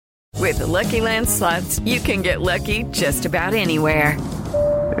With the Lucky Land Slots, you can get lucky just about anywhere.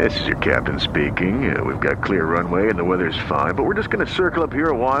 This is your captain speaking. We've got clear runway and the weather's fine, but we're just going to circle up here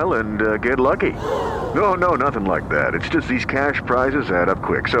a while and get lucky. No, nothing like that. It's just these cash prizes add up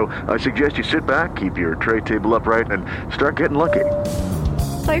quick. So I suggest you sit back, keep your tray table upright, and start getting lucky.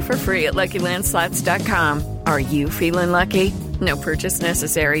 Play for free at LuckyLandSlots.com. Are you feeling lucky? No purchase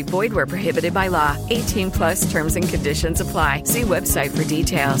necessary. Void where prohibited by law. 18 plus terms and conditions apply. See website for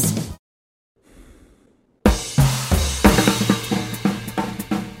details.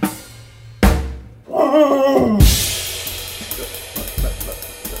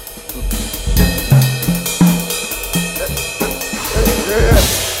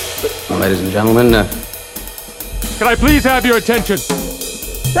 Ladies and gentlemen, can I please have your attention?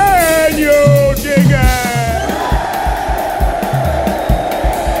 Can you dig it?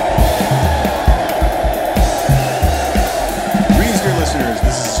 Greetings, dear listeners.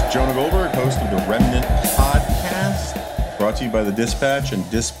 This is Jonah Goldberg, host of the Remnant Podcast, brought to you by The Dispatch and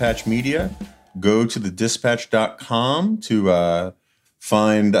Dispatch Media. Go to thedispatch.com to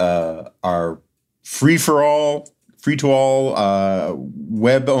find our free-to-all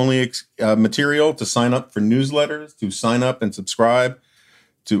web-only material, to sign up for newsletters, to sign up and subscribe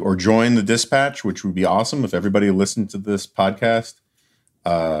to or join the Dispatch, which would be awesome if everybody who listened to this podcast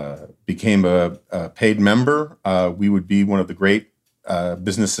became a paid member. We would be one of the great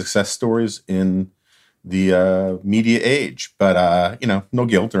business success stories in the media age. But, no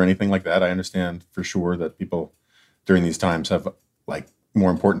guilt or anything like that. I understand for sure that people during these times have like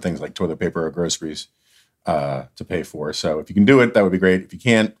more important things like toilet paper or groceries to pay for. So if you can do it, that would be great. If you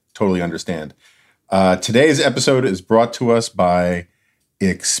can't, totally understand. Today's episode is brought to us by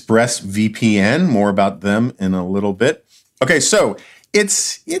ExpressVPN. More about them in a little bit. Okay, so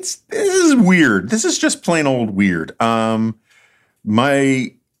this is weird. This is just plain old weird. A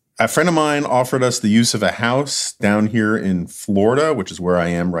friend of mine offered us the use of a house down here in Florida, which is where I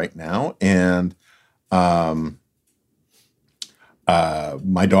am right now, and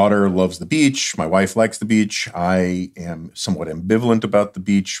my daughter loves the beach. My wife likes the beach. I am somewhat ambivalent about the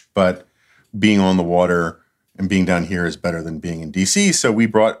beach, but being on the water and being down here is better than being in DC. So we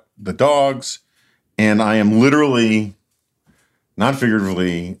brought the dogs, and I am literally, not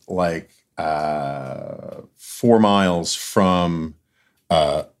figuratively, like 4 miles from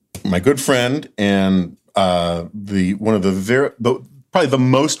my good friend and probably the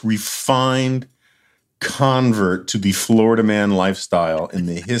most refined convert to the Florida man lifestyle in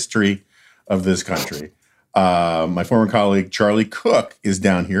the history of this country. My former colleague, Charlie Cook, is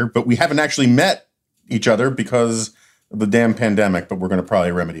down here, but we haven't actually met each other because of the damn pandemic, but we're going to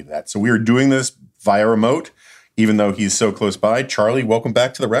probably remedy that. So we are doing this via remote, even though he's so close by. Charlie, welcome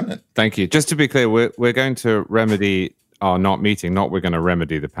back to the Remnant. Thank you. Just to be clear, we're going to remedy our not meeting, not we're going to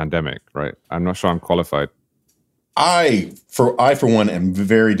remedy the pandemic, right? I'm not sure I'm qualified. I for one, am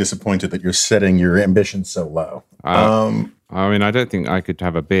very disappointed that you're setting your ambitions so low. I don't think I could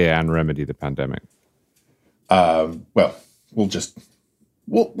have a beer and remedy the pandemic. Let's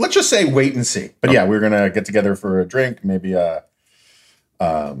just say wait and see. But yeah, we're going to get together for a drink, maybe the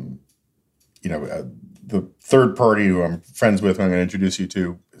third party who I'm friends with, who I'm going to introduce you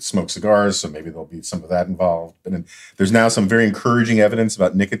to, smoke cigars, so maybe there'll be some of that involved. But there's now some very encouraging evidence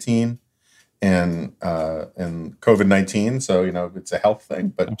about nicotine and COVID-19. So, it's a health thing,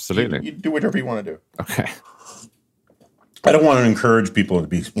 but absolutely, you do whatever you want to do. Okay. I don't want to encourage people to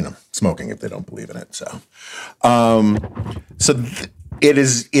be, smoking if they don't believe in it. So, it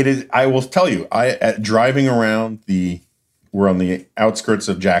is, I will tell you, driving around we're on the outskirts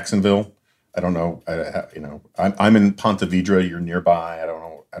of Jacksonville. I don't know, I'm in Ponte Vedra, you're nearby. I don't know.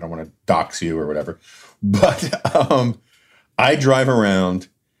 I don't want to dox you or whatever, but, I drive around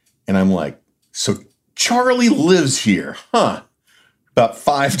and I'm like, so Charlie lives here, huh? About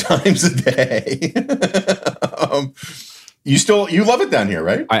 5 times a day. You love it down here,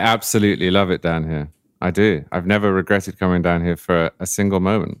 right? I absolutely love it down here. I do. I've never regretted coming down here for a single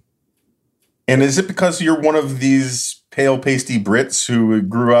moment. And is it because you're one of these pale, pasty Brits who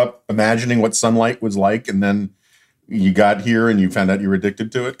grew up imagining what sunlight was like, and then you got here and you found out you were addicted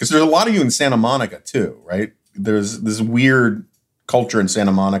to it? Because there's a lot of you in Santa Monica too, right? There's this weird culture in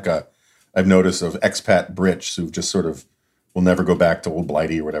Santa Monica, I've noticed, of expat Brits who just sort of will never go back to Old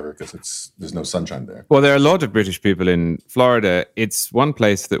Blighty or whatever because there's no sunshine there. Well, there are a lot of British people in Florida. It's one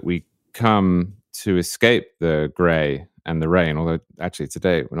place that we come to escape the grey and the rain, although actually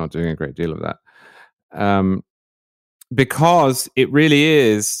today we're not doing a great deal of that. Because it really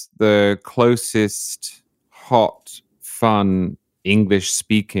is the closest hot, fun,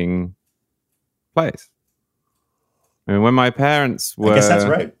 English-speaking place. I mean, when my parents were... I guess that's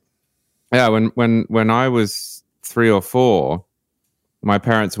right. Yeah, when I was 3 or 4, my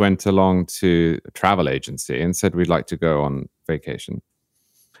parents went along to a travel agency and said we'd like to go on vacation.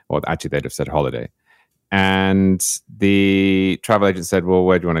 Or actually, they'd have said holiday. And the travel agent said, well,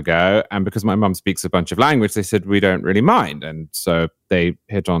 where do you want to go? And because my mum speaks a bunch of language, they said, we don't really mind. And so they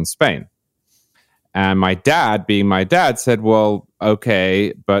hit on Spain. And my dad, being my dad, said, well,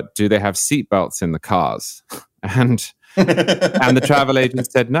 okay, but do they have seatbelts in the cars? And the travel agent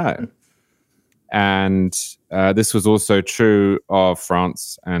said no. And this was also true of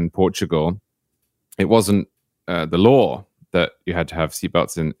France and Portugal. It wasn't the law that you had to have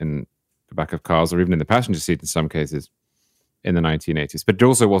seatbelts in the back of cars, or even in the passenger seat in some cases in the 1980s. But it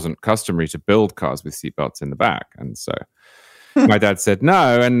also wasn't customary to build cars with seatbelts in the back. And so my dad said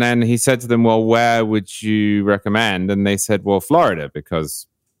no. And then he said to them, well, where would you recommend? And they said, well, Florida, because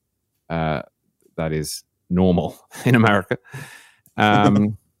that is normal in America.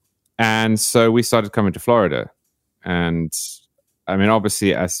 And so we started coming to Florida. And I mean,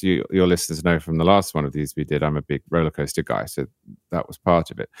 obviously, as your listeners know from the last one of these we did, I'm a big roller coaster guy. So that was part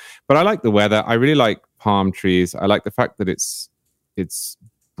of it. But I like the weather. I really like palm trees. I like the fact that it's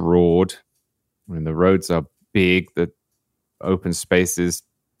broad. I mean, the roads are big. The open spaces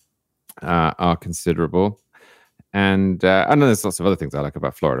are considerable. And I know there's lots of other things I like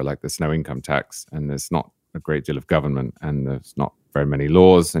about Florida, like there's no income tax and there's not a great deal of government and there's not very many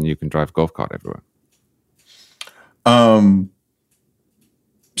laws and you can drive a golf cart everywhere.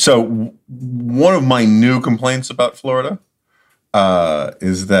 So one of my new complaints about Florida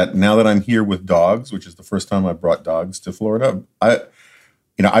is that now that I'm here with dogs, which is the first time I brought dogs to Florida, I've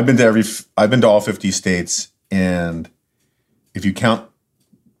been to all 50 states, and if you count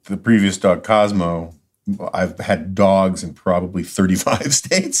the previous dog Cosmo, I've had dogs in probably 35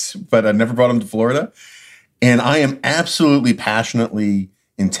 states, but I never brought them to Florida. And I am absolutely passionately,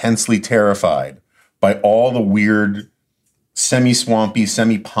 intensely terrified by all the weird semi-swampy,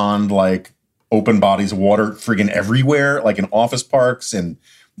 semi-pond-like open bodies of water friggin' everywhere, like in office parks and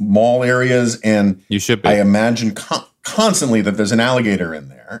mall areas. And you should be. I imagine constantly that there's an alligator in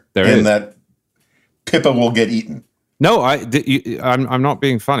there. There and is. That Pippa will get eaten. No, I'm not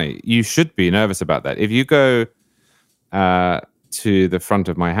being funny. You should be nervous about that. If you go to the front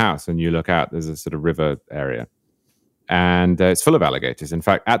of my house and you look out, there's a sort of river area. And it's full of alligators. In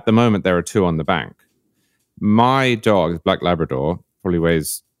fact, at the moment, there are 2 on the bank. My dog, Black Labrador, probably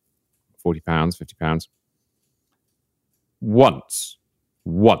weighs 40 pounds, 50 pounds. Once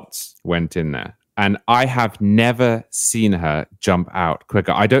went in there. And I have never seen her jump out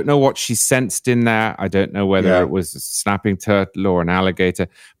quicker. I don't know what she sensed in there. I don't know whether it was a snapping turtle or an alligator.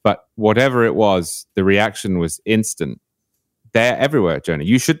 But whatever it was, the reaction was instant. They're everywhere, Jonah.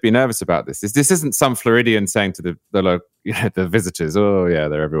 You should be nervous about this. This isn't some Floridian saying to the visitors, oh, yeah,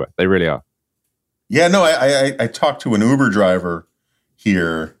 they're everywhere. They really are. Yeah, no, I talked to an Uber driver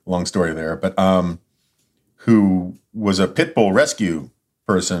here, long story there, but who was a pit bull rescue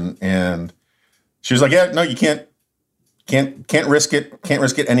person, and she was like, yeah, no, you can't risk it. Can't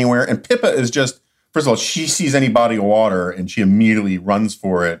risk it anywhere. And Pippa is just, first of all, she sees any body of water and she immediately runs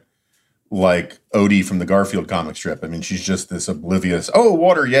for it like Odie from the Garfield comic strip. I mean, she's just this oblivious, oh,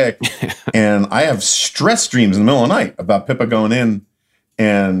 water, yay. And I have stress dreams in the middle of the night about Pippa going in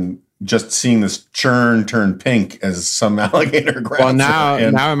and just seeing this churn turn pink as some alligator grabs Well, now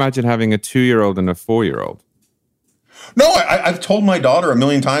her. now imagine having a 2-year-old and a 4-year-old. No, I've told my daughter a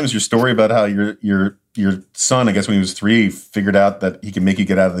million times your story about how your son, I guess when he was 3, figured out that he can make you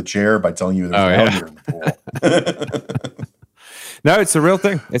get out of the chair by telling you there's an alligator in the pool. No, it's a real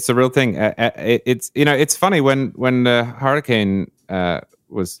thing. It's a real thing. It's funny when the hurricane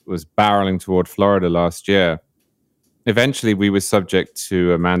was barreling toward Florida last year. Eventually, we were subject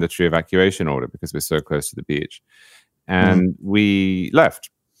to a mandatory evacuation order because we're so close to the beach, and we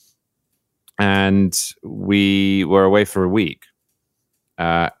left. And we were away for a week.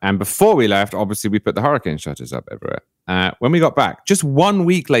 And before we left, obviously, we put the hurricane shutters up everywhere. When we got back, just 1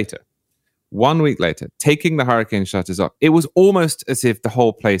 week later, taking the hurricane shutters up, it was almost as if the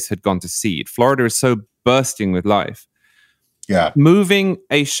whole place had gone to seed. Florida is so bursting with life. Yeah. Moving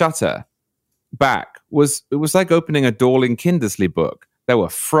a shutter back was like opening a Dorling Kindersley book. There were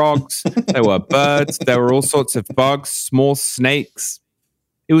frogs, there were birds, there were all sorts of bugs, small snakes.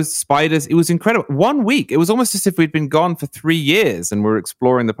 It was spiders. It was incredible. 1 week. It was almost as if we'd been gone for 3 years and we're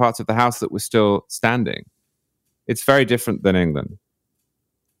exploring the parts of the house that were still standing. It's very different than England.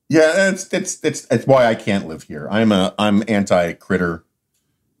 Yeah, it's why I can't live here. I'm anti-critter.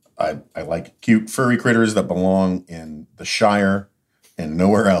 I like cute furry critters that belong in the Shire and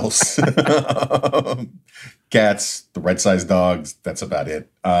nowhere else. Cats, the right-sized dogs. That's about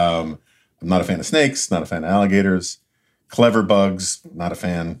it. I'm not a fan of snakes, not a fan of alligators, clever bugs, not a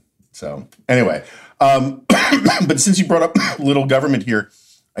fan. So anyway, but since you brought up little government here,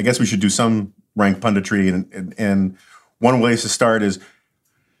 I guess we should do some rank punditry. And one place to start is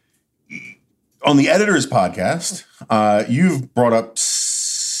on the Editor's podcast. You've brought up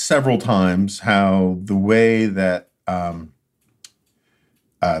several times how the way that the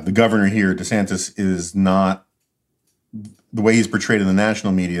governor here, DeSantis, is not, the way he's portrayed in the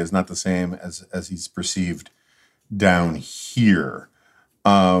national media is not the same as he's perceived down here.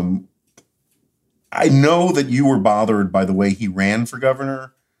 I know that you were bothered by the way he ran for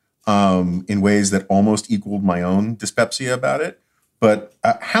governor in ways that almost equaled my own dyspepsia about it. But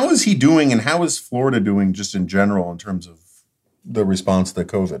how is he doing, and how is Florida doing just in general in terms of the response to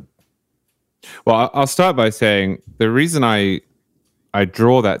COVID? Well, I'll start by saying the reason I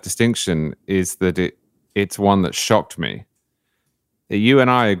draw that distinction is that it's one that shocked me. You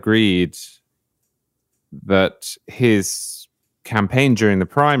and I agreed that his campaign during the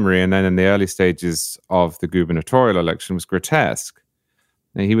primary and then in the early stages of the gubernatorial election was grotesque.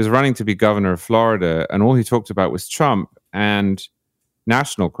 Now, he was running to be governor of Florida, and all he talked about was Trump and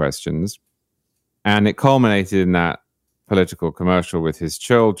national questions. And it culminated in that political commercial with his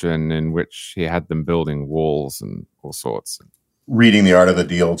children, in which he had them building walls and all sorts. Reading the art of the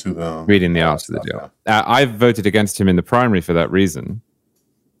deal to them. Reading the art of the deal. Yeah. I voted against him in the primary for that reason.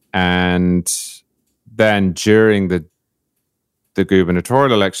 And then during the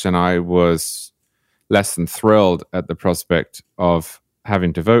gubernatorial election, I was less than thrilled at the prospect of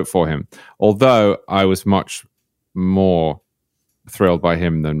having to vote for him. Although I was much more thrilled by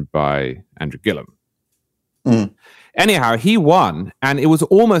him than by Andrew Gillum. Mm. Anyhow, he won. And it was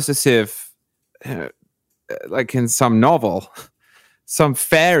almost as if, like in some novel, some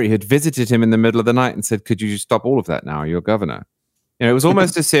fairy had visited him in the middle of the night and said, "Could you stop all of that now? You're governor." You know, it was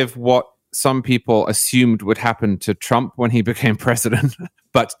almost as if what some people assumed would happen to Trump when he became president,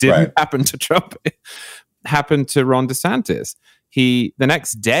 but didn't happen to Trump, happened to Ron DeSantis. He, the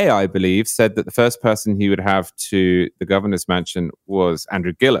next day, I believe, said that the first person he would have to the governor's mansion was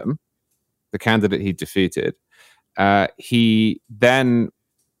Andrew Gillum, the candidate he defeated. He then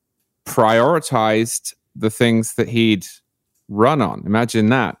prioritized the things that he'd run on. Imagine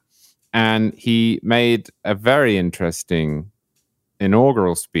that. And he made a very interesting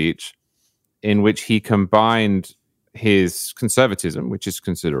inaugural speech in which he combined his conservatism, which is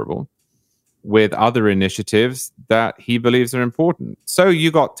considerable, with other initiatives that he believes are important. So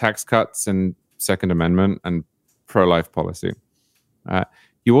you got tax cuts and Second Amendment and pro-life policy.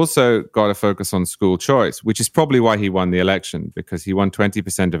 You also got to focus on school choice, which is probably why he won the election, because he won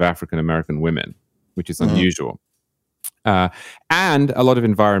 20% of African-American women, which is unusual. And a lot of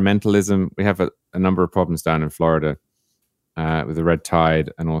environmentalism. We have a number of problems down in Florida with the red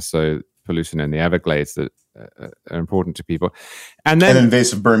tide and also pollution in the Everglades that are important to people. And then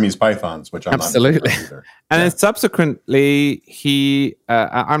invasive Burmese pythons, which I'm absolutely not either. And then subsequently, he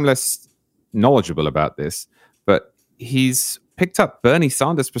I'm less knowledgeable about this, but he's picked up Bernie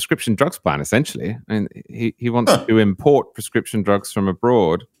Sanders' prescription drugs plan, essentially. And he wants to import prescription drugs from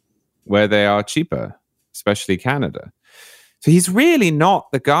abroad where they are cheaper, especially Canada. So he's really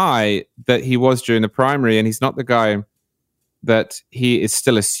not the guy that he was during the primary, and he's not the guy that he is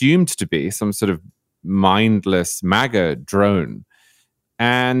still assumed to be, some sort of mindless MAGA drone.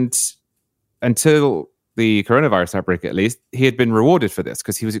 And until the coronavirus outbreak, at least, he had been rewarded for this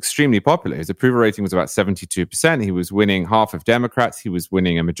because he was extremely popular. His approval rating was about 72%. He was winning half of Democrats. He was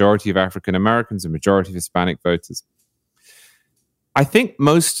winning a majority of African Americans, a majority of Hispanic voters. I think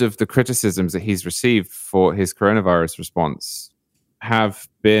most of the criticisms that he's received for his coronavirus response have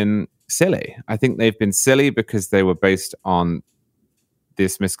been silly. I think they've been silly because they were based on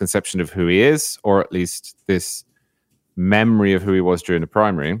this misconception of who he is, or at least this memory of who he was during the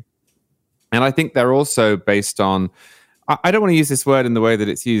primary. And I think they're also based on, I don't want to use this word in the way that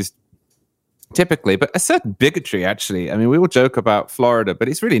it's used typically, but a certain bigotry, actually. I mean, we will joke about Florida, but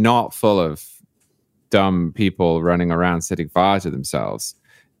it's really not full of dumb people running around setting fire to themselves.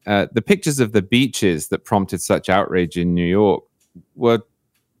 The pictures of the beaches that prompted such outrage in New York were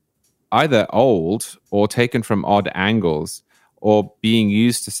either old or taken from odd angles or being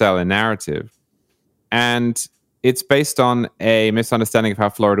used to sell a narrative. And it's based on a misunderstanding of how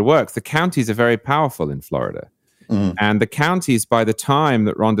Florida works. The counties are very powerful in Florida. And the counties, by the time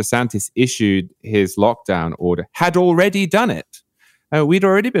that Ron DeSantis issued his lockdown order, had already done it. We'd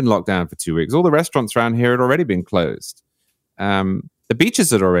already been locked down for 2 weeks. All the restaurants around here had already been closed. The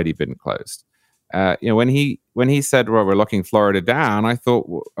beaches had already been closed. When he said, "Well, we're locking Florida down," I thought,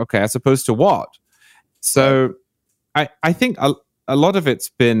 well, okay, as opposed to what? So I think a lot of it's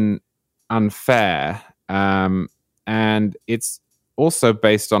been unfair, and it's also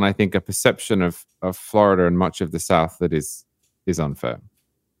based on, I think, a perception of Florida and much of the South that is unfair.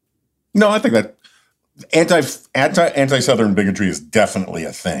 No, I think that anti-Southern bigotry is definitely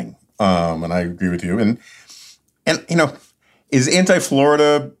a thing, and I agree with you. And you know, is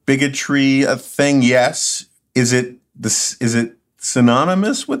anti-Florida bigotry a thing? Yes. Is it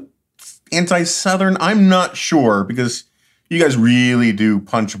synonymous with anti-Southern? I'm not sure, because you guys really do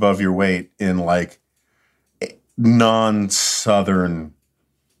punch above your weight in like non-Southern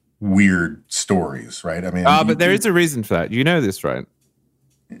weird stories, right? I mean, but there is a reason for that. You know this, right?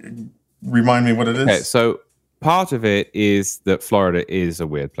 Remind me what it is. Okay, so part of it is that Florida is a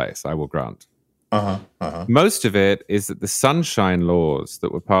weird place, I will grant. Most of it is that the sunshine laws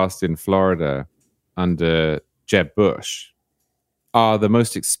that were passed in Florida under Jeb Bush are the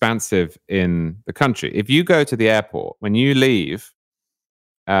most expansive in the country. If you go to the airport, when you leave,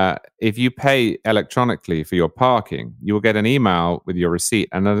 if you pay electronically for your parking, you will get an email with your receipt,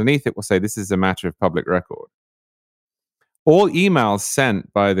 and underneath it will say, this is a matter of public record. All emails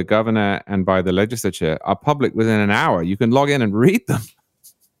sent by the governor and by the legislature are public within an hour. You can log in and read them.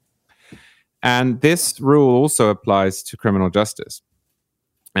 And this rule also applies to criminal justice.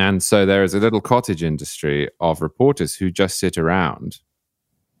 And so there is a little cottage industry of reporters who just sit around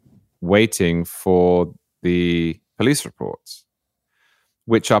waiting for the police reports,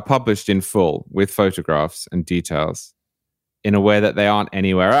 which are published in full with photographs and details in a way that they aren't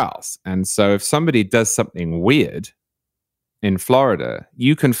anywhere else. And so if somebody does something weird in Florida,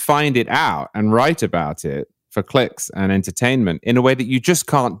 you can find it out and write about it for clicks and entertainment in a way that you just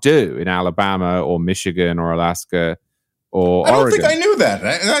can't do in Alabama or Michigan or Alaska or I don't Oregon. think I knew that.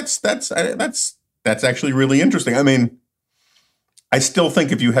 That's actually really interesting. I mean, I still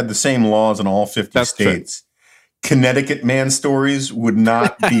think if you had the same laws in all 50 states, Connecticut man stories would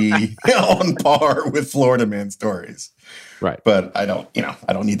not be on par with Florida man stories. Right. But I don't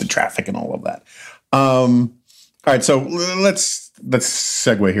need the traffic and all of that. All right. So let's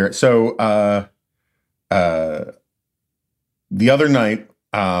segue here. So, the other night,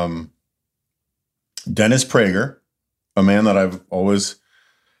 Dennis Prager, a man that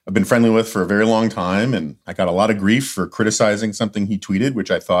I've been friendly with for a very long time, and I got a lot of grief for criticizing something he tweeted,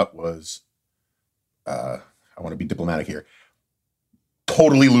 which I thought was, I want to be diplomatic here,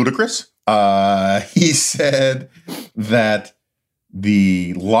 totally ludicrous. He said that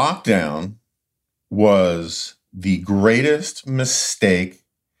the lockdown was the greatest mistake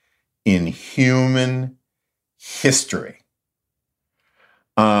in human history.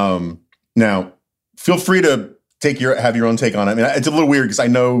 Now, feel free to have your own take on it. I mean, it's a little weird because I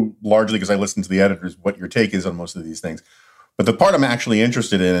know largely because I listen to the editors what your take is on most of these things. But the part I'm actually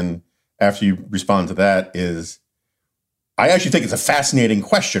interested in after you respond to that is I actually think it's a fascinating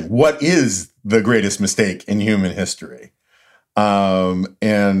question. What is the greatest mistake in human history?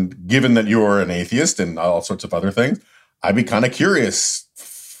 And given that you're an atheist and all sorts of other things, I'd be kind of curious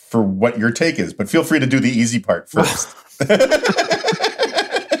for what your take is, but feel free to do the easy part first.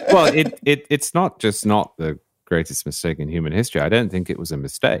 Well, it's not just not the greatest mistake in human history. I don't think it was a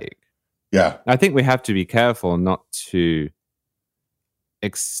mistake. Yeah. I think we have to be careful not to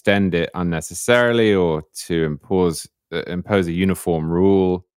extend it unnecessarily or to impose a uniform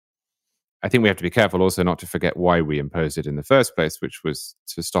rule. I think we have to be careful also not to forget why we imposed it in the first place, which was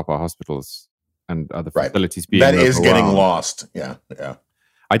to stop our hospitals and other facilities being that is overwhelmed. getting lost. Yeah.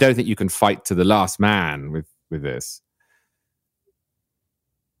 I don't think you can fight to the last man with this.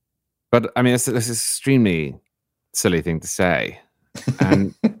 But I mean, it's an extremely silly thing to say,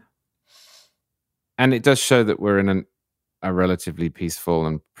 and it does show that we're in a relatively peaceful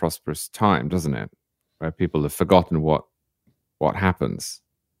and prosperous time, doesn't it? Where people have forgotten what happens.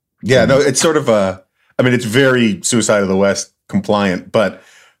 Yeah, no, it's sort of it's very Suicide of the West compliant, but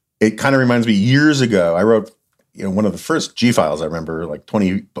it kind of reminds me years ago. I wrote, one of the first G Files I remember, like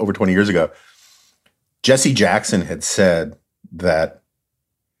over 20 years ago. Jesse Jackson had said that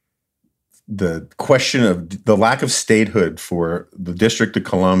the question of the lack of statehood for the District of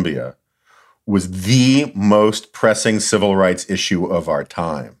Columbia was the most pressing civil rights issue of our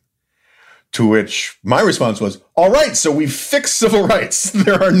time. To which my response was, all right, so we've fixed civil rights.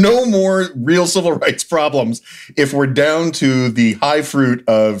 There are no more real civil rights problems if we're down to the high fruit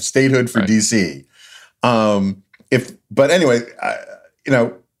of statehood for DC. But anyway,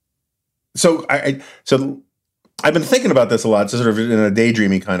 so I've been thinking about this a lot, sort of in a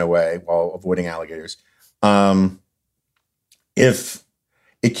daydreamy kind of way while avoiding alligators. If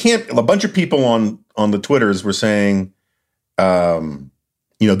it can't, a bunch of people on the Twitters were saying,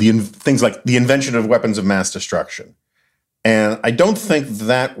 things like the invention of weapons of mass destruction. And I don't think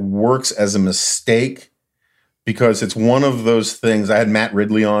that works as a mistake because it's one of those things. I had Matt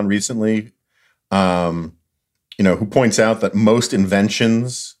Ridley on recently, who points out that most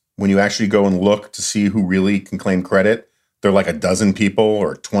inventions, when you actually go and look to see who really can claim credit, they're like a dozen people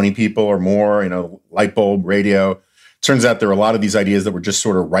or 20 people or more, light bulb, radio. Turns out there are a lot of these ideas that were just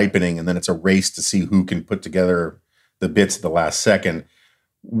sort of ripening, and then it's a race to see who can put together the bits at the last second.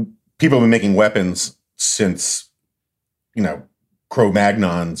 People have been making weapons since,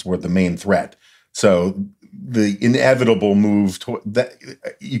 Cro-Magnons were the main threat. So the inevitable move to that,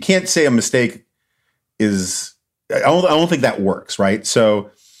 you can't say a mistake is, I don't think that works, right? So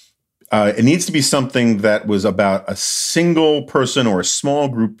it needs to be something that was about a single person or a small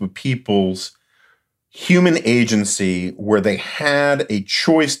group of people's human agency where they had a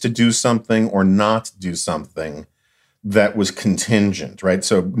choice to do something or not do something that was contingent, right?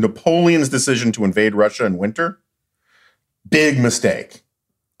 So Napoleon's decision to invade Russia in winter, big mistake.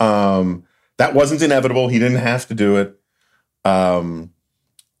 That wasn't inevitable. He didn't have to do it.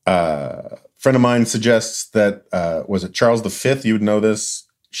 Friend of mine suggests that, was it Charles V? You would know this,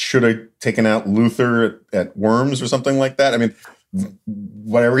 should have taken out Luther at Worms or something like that. I mean,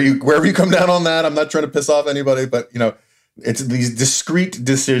 wherever you come down on that, I'm not trying to piss off anybody, but it's these discrete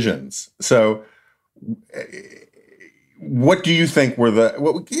decisions. So what do you think were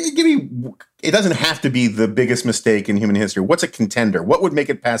give me, it doesn't have to be the biggest mistake in human history. What's a contender? What would make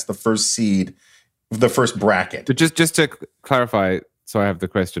it past the first seed, the first bracket? But just to clarify, so I have the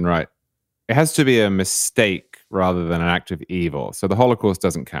question right, it has to be a mistake rather than an act of evil. So the Holocaust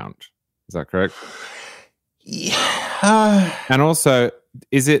doesn't count. Is that correct? Yeah. And also,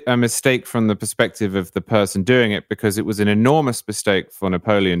 is it a mistake from the perspective of the person doing it? Because it was an enormous mistake for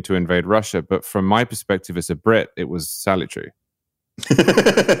Napoleon to invade Russia. But from my perspective as a Brit, it was salutary.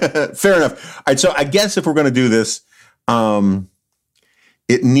 Fair enough. All right, so I guess if we're going to do this,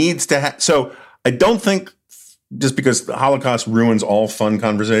 it needs to have... So I don't think, just because the Holocaust ruins all fun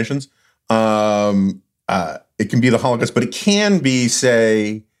conversations, it can be the Holocaust, but it can be,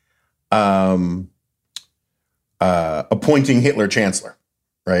 say, appointing Hitler chancellor,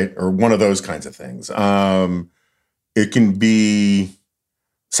 right? Or one of those kinds of things. It can be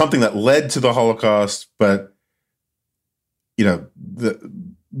something that led to the Holocaust, but the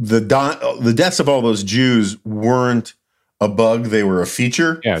deaths of all those Jews weren't a bug; they were a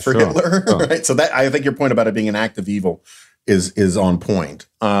feature for Hitler, sure. Right? So that, I think your point about it being an act of evil is on point.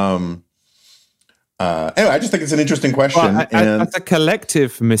 Anyway, I just think it's an interesting question. Well, as a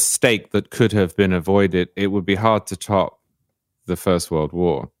collective mistake that could have been avoided, it would be hard to top the First World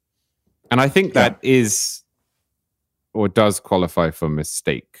War. And I think that is or does qualify for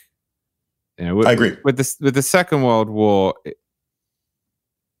mistake. I agree. With the Second World War,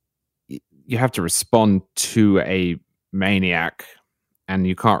 you have to respond to a maniac, and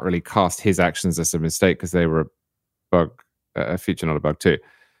you can't really cast his actions as a mistake because they were a feature, not a bug too.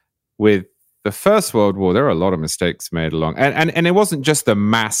 With the First World War, there are a lot of mistakes made along. And it wasn't just the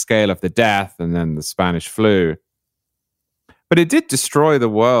mass scale of the death and then the Spanish flu, but it did destroy the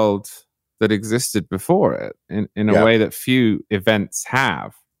world that existed before it in a way that few events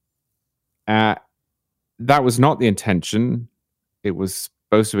have. That was not the intention. It was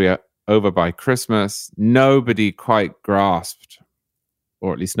supposed to be over by Christmas. Nobody quite grasped,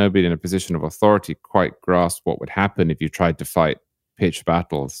 or at least nobody in a position of authority quite grasped what would happen if you tried to fight pitched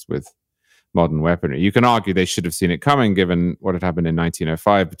battles with modern weaponry. You can argue they should have seen it coming given what had happened in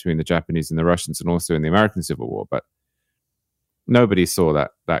 1905 between the Japanese and the Russians and also in the American Civil War, but nobody saw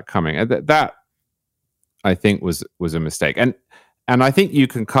that coming. And that I think was a mistake. And I think you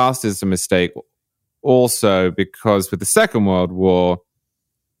can cast as a mistake also because with the Second World War,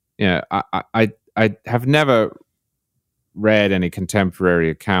 I have never read any contemporary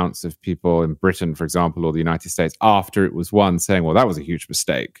accounts of people in Britain, for example, or the United States after it was won saying, well, that was a huge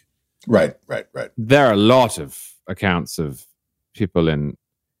mistake. Right. There are a lot of accounts of people in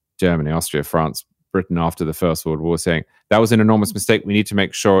Germany, Austria, France, Britain after the First World War saying that was an enormous mistake. We need to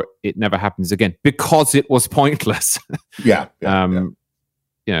make sure it never happens again because it was pointless.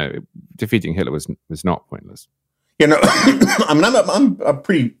 Defeating Hitler was not pointless. I'm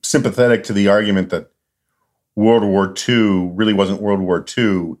pretty sympathetic to the argument that World War II really wasn't World War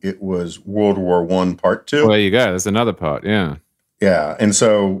II. It was World War I, Part 2. Well, there you go. There's another part. Yeah. Yeah. And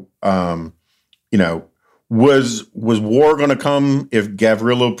so, was war going to come if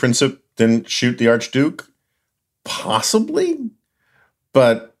Gavrilo Princip didn't shoot the Archduke? Possibly.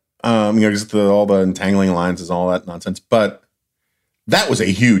 But, because all the entangling alliances and all that nonsense. But that was a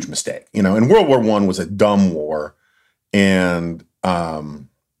huge mistake. And World War I was a dumb war. And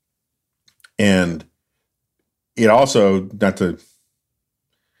it also, not to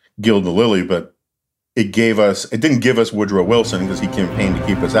gild the lily, but it didn't give us Woodrow Wilson because he campaigned to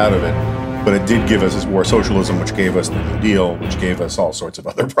keep us out of it, but it did give us his war socialism, which gave us the New Deal, which gave us all sorts of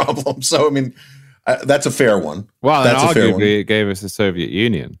other problems. So, I mean, that's a fair one. Well, that's and arguably it gave us the Soviet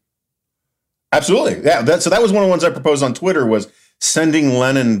Union. Absolutely. Yeah. So that was one of the ones I proposed on Twitter, was sending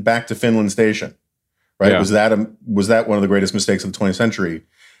Lenin back to Finland Station. Right. Yeah. Was that one of the greatest mistakes of the 20th century?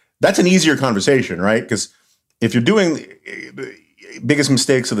 That's an easier conversation, right? Because if you're doing the biggest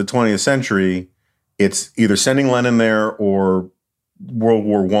mistakes of the 20th century, it's either sending Lenin there or World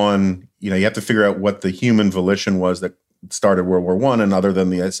War I. You have to figure out what the human volition was that started World War I, and other than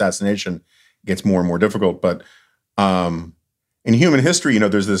the assassination, it gets more and more difficult. But in human history,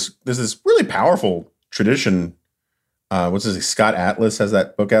 there's this really powerful tradition. What's this? Scott Atlas has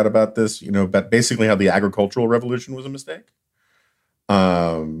that book out about this. About basically how the agricultural revolution was a mistake.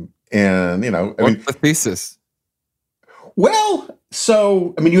 What's the thesis? Well,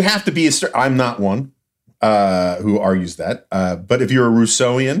 so you have to be I'm not one who argues that. But if you're a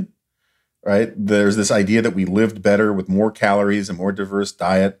Rousseauian, right, there's this idea that we lived better with more calories and more diverse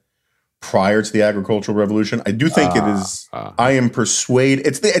diet prior to the agricultural revolution. I do think it is. I am persuaded.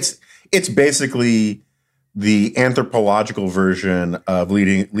 It's basically the anthropological version of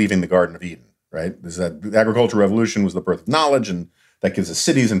leaving the Garden of Eden. Right, is that the agricultural revolution was the birth of knowledge, and that gives us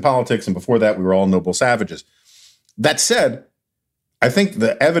cities and politics. And before that, we were all noble savages. That said, I think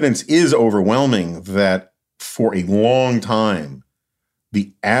the evidence is overwhelming that for a long time,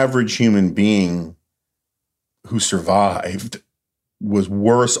 the average human being who survived was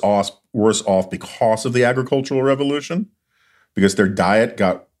worse off because of the agricultural revolution, because their diet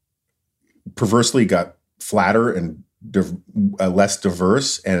perversely got flatter and less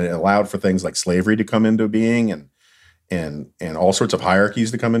diverse, and it allowed for things like slavery to come into being and all sorts of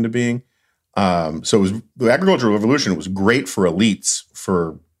hierarchies to come into being. So the agricultural revolution was great for elites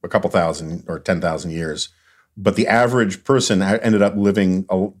for a couple thousand or 10,000 years, but the average person ended up living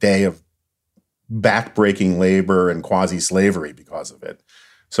a day of backbreaking labor and quasi-slavery because of it.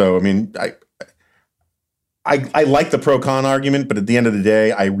 So, I like the pro-con argument, but at the end of the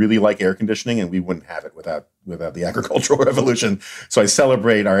day, I really like air conditioning, and we wouldn't have it without the agricultural revolution. So I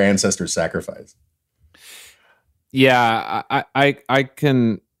celebrate our ancestors' sacrifice. Yeah, I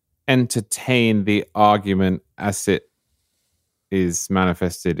can entertain the argument as it is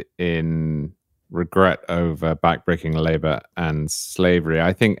manifested in regret over backbreaking labor and slavery.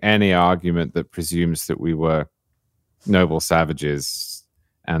 I think any argument that presumes that we were noble savages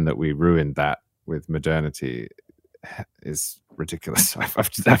and that we ruined that with modernity is ridiculous.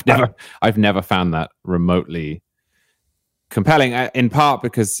 I've never found that remotely compelling, in part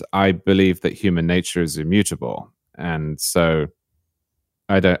because I believe that human nature is immutable. And so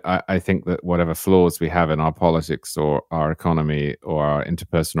I think that whatever flaws we have in our politics or our economy or our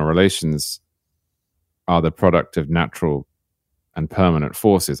interpersonal relations are the product of natural and permanent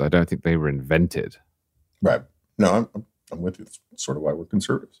forces. I don't think they were invented. Right. No, I'm with you. That's sort of why we're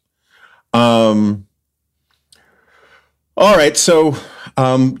conservatives. All right. So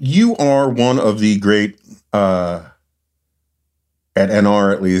you are one of the great, at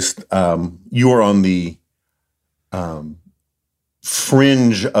NR at least, you are on the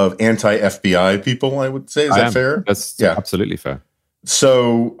fringe of anti-FBI people, I would say. Is that fair? That's absolutely fair.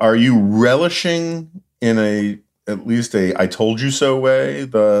 So are you relishing in at least a I told you so way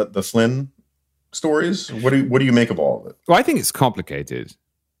the Flynn stories? What do you make of all of it? Well, I think it's complicated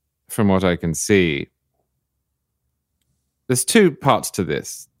from what I can see. There's two parts to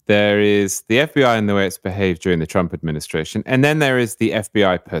this. There is the FBI and the way it's behaved during the Trump administration, and then there is the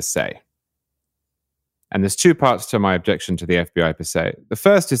FBI per se. And there's two parts to my objection to the FBI per se. The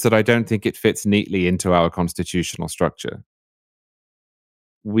first is that I don't think it fits neatly into our constitutional structure.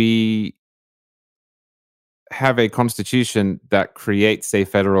 We have a constitution that creates a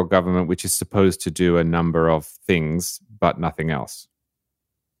federal government which is supposed to do a number of things, but nothing else.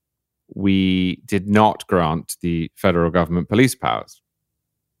 We did not grant the federal government police powers.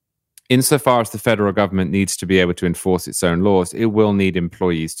 Insofar as the federal government needs to be able to enforce its own laws, it will need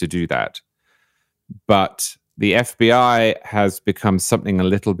employees to do that. But the FBI has become something a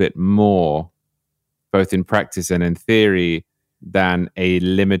little bit more, both in practice and in theory, than a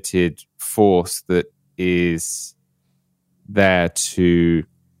limited force that is there to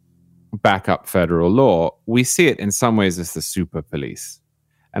back up federal law. We see it in some ways as the super police.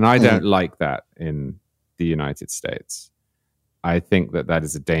 And I don't like that in the United States. I think that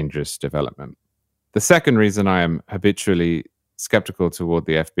is a dangerous development. The second reason I am habitually skeptical toward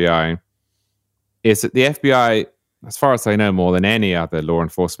the FBI is that the FBI, as far as I know, more than any other law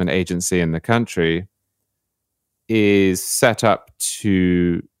enforcement agency in the country, is set up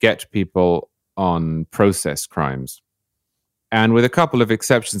to get people on process crimes. And with a couple of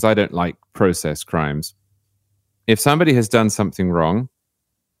exceptions, I don't like process crimes. If somebody has done something wrong,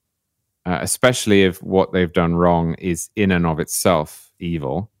 especially if what they've done wrong is in and of itself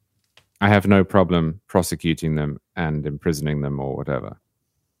evil, I have no problem prosecuting them and imprisoning them or whatever.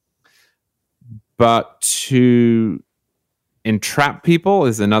 But to entrap people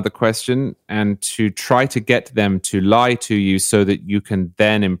is another question, and to try to get them to lie to you so that you can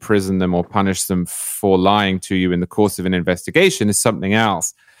then imprison them or punish them for lying to you in the course of an investigation is something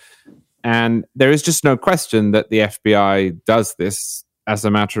else. And there is just no question that the FBI does this as a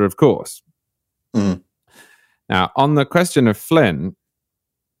matter of course. Mm. Now, on the question of Flynn,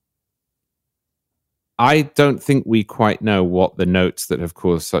 I don't think we quite know what the notes that have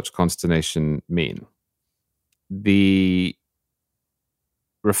caused such consternation mean. The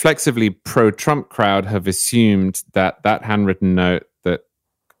reflexively pro-Trump crowd have assumed that handwritten note that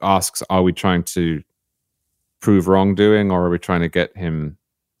asks, are we trying to prove wrongdoing, or are we trying to get him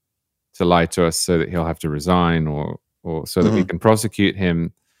to lie to us so that he'll have to resign, or so that we can prosecute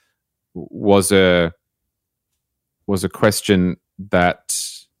him, was a question that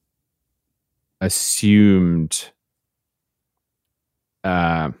assumed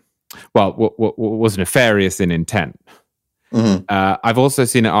was nefarious in intent. Mm-hmm. I've also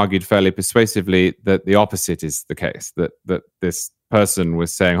seen it argued fairly persuasively that the opposite is the case, that this person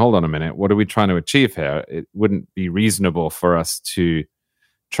was saying, hold on a minute, what are we trying to achieve here? It wouldn't be reasonable for us to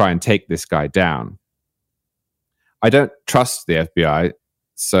try and take this guy down. I don't trust the FBI,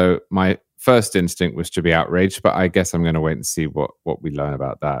 so my first instinct was to be outraged, but I guess I'm going to wait and see what we learn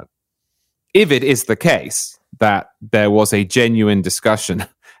about that. If it is the case that there was a genuine discussion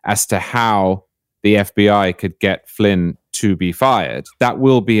as to how the FBI could get Flynn to be fired, that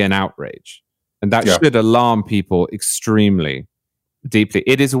will be an outrage. And that should alarm people extremely deeply.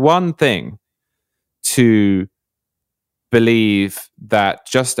 It is one thing to believe that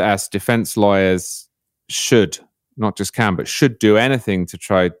just as defense lawyers should, not just can, but should do anything to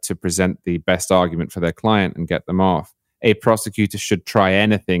try to present the best argument for their client and get them off, a prosecutor should try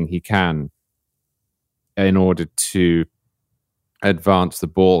anything he can in order to advance the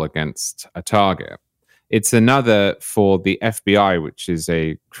ball against a target. It's another for the FBI, which is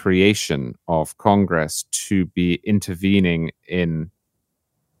a creation of Congress, to be intervening in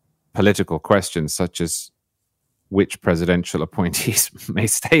political questions such as which presidential appointees may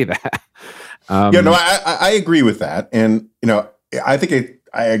stay there. I agree with that. And, I think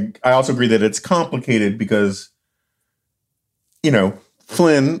I also agree that it's complicated because,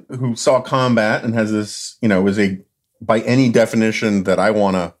 Flynn, who saw combat and has this, is by any definition that I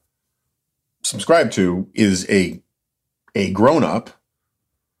want to subscribe to, is a grown-up,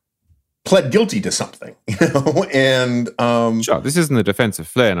 pled guilty to something, and sure, this isn't the defense of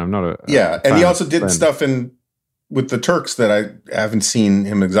Flynn. I'm not and he also did stuff with the Turks that I haven't seen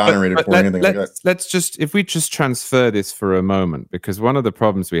him exonerated for anything like that. Let's just, if we just transfer this for a moment, because one of the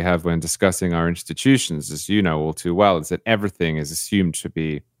problems we have when discussing our institutions, as you know all too well, is that everything is assumed to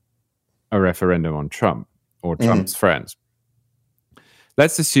be a referendum on Trump or Trump's friends.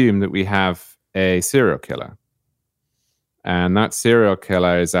 Let's assume that we have a serial killer, and that serial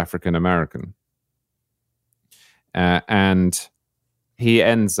killer is African American, and he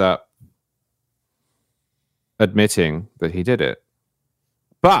ends up admitting that he did it.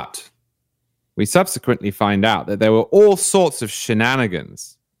 But we subsequently find out that there were all sorts of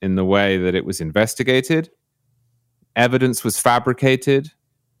shenanigans in the way that it was investigated. Evidence was fabricated.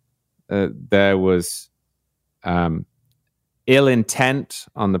 There was ill intent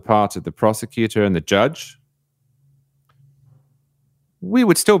on the part of the prosecutor and the judge. We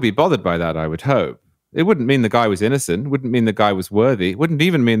would still be bothered by that, I would hope. It wouldn't mean the guy was innocent. It wouldn't mean the guy was worthy. It wouldn't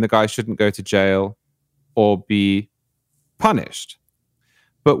even mean the guy shouldn't go to jail or be punished.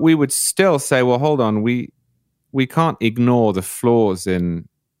 But we would still say, well, hold on, we can't ignore the flaws in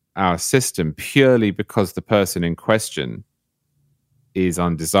our system purely because the person in question is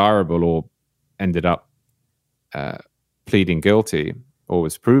undesirable or ended up pleading guilty or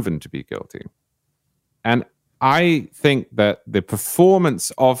was proven to be guilty. And I think that the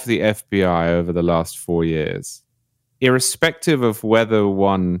performance of the FBI over the last 4 years, irrespective of whether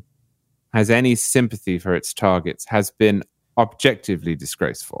one has any sympathy for its targets, has been objectively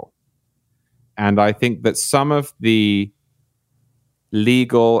disgraceful. And I think that some of the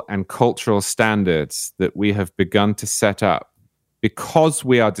legal and cultural standards that we have begun to set up, because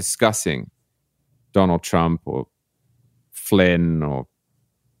we are discussing Donald Trump or Flynn or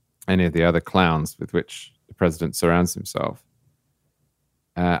any of the other clowns with which the president surrounds himself,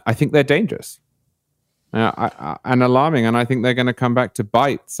 I think they're dangerous. And alarming. And I think they're going to come back to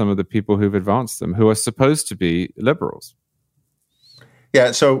bite some of the people who've advanced them, who are supposed to be liberals.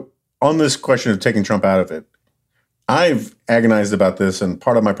 Yeah. So on this question of taking Trump out of it, I've agonized about this. And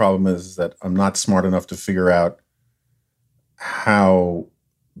part of my problem is that I'm not smart enough to figure out how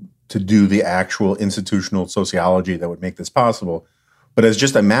to do the actual institutional sociology that would make this possible. But as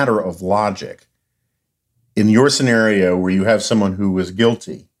just a matter of logic, in your scenario where you have someone who was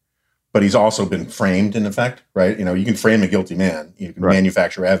guilty, but he's also been framed in effect, right? You know, you can frame a guilty man. You can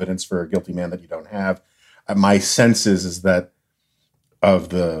manufacture evidence for a guilty man that you don't have. My sense is that of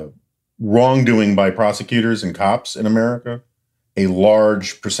the wrongdoing by prosecutors and cops in America, a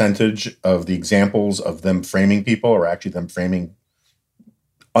large percentage of the examples of them framing people are actually them framing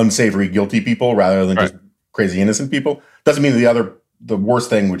unsavory guilty people rather than just crazy innocent people. Doesn't mean the worst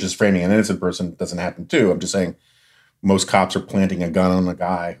thing, which is framing an innocent person, doesn't happen too. I'm just saying most cops are planting a gun on a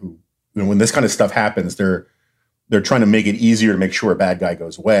guy who, you know, when this kind of stuff happens, they're trying to make it easier to make sure a bad guy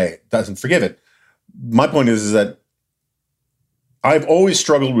goes away. Doesn't forgive it. My point is that I've always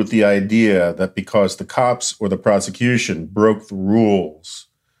struggled with the idea that because the cops or the prosecution broke the rules,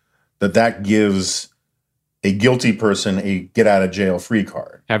 that gives a guilty person a get out of jail free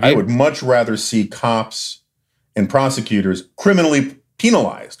card. I would much rather see cops and prosecutors criminally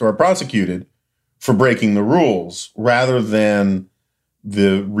penalized or prosecuted for breaking the rules rather than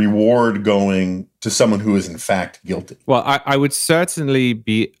the reward going to someone who is in fact guilty. Well, I would certainly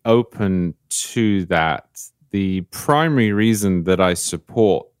be open to that. The primary reason that I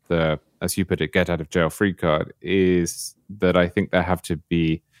support the, as you put it, get out of jail free card is that I think there have to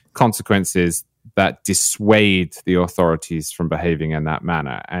be consequences that dissuade the authorities from behaving in that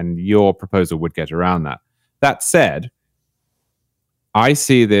manner. And your proposal would get around that. That said, I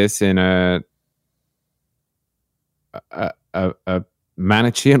see this in a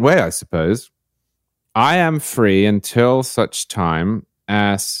Manichean way, I suppose. I am free until such time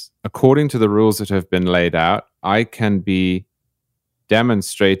as, according to the rules that have been laid out, I can be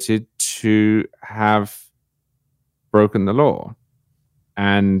demonstrated to have broken the law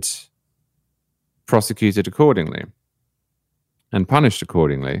and prosecuted accordingly and punished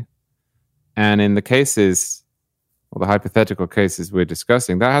accordingly. And in the cases, or the hypothetical cases we're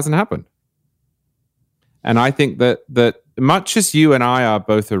discussing, that hasn't happened. And I think that much as you and I are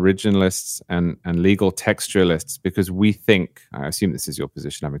both originalists and legal textualists, because we think, I assume this is your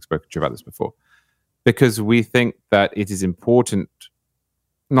position, having spoken to you about this before, because we think that it is important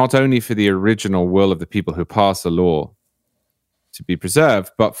not only for the original will of the people who pass a law to be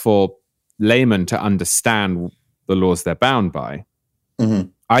preserved, but for laymen to understand the laws they're bound by. Mm-hmm.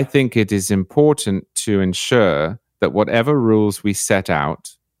 I think it is important to ensure that whatever rules we set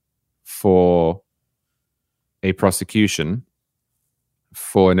out for a prosecution,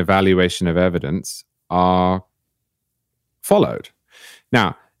 for an evaluation of evidence, are followed.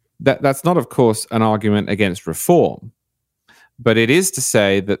 Now, that's not, of course, an argument against reform, but it is to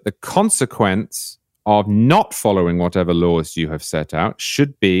say that the consequence of not following whatever laws you have set out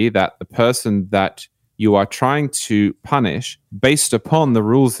should be that the person that you are trying to punish based upon the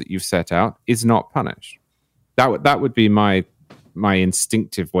rules that you've set out is not punished. That would be my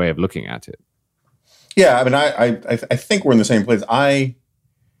instinctive way of looking at it. Yeah, I mean, I think we're in the same place. I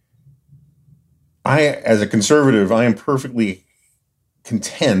as a conservative, I am perfectly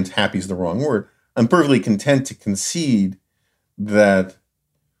content. Happy is the wrong word. I'm perfectly content to concede that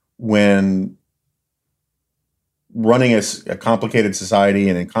when running a complicated society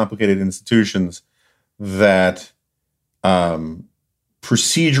and in complicated institutions, that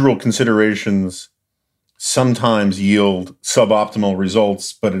procedural considerations sometimes yield suboptimal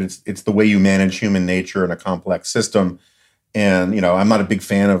results, but it's the way you manage human nature in a complex system. And, you know, I'm not a big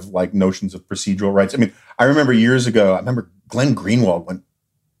fan of like notions of procedural rights. I mean, I remember years ago, Glenn Greenwald went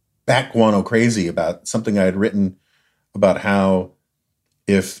back guano crazy about something I had written about how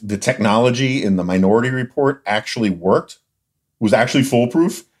if the technology in the Minority Report actually worked, was actually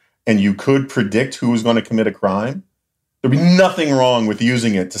foolproof, and you could predict who was going to commit a crime, there'd be nothing wrong with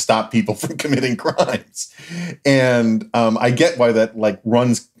using it to stop people from committing crimes. And I get why that like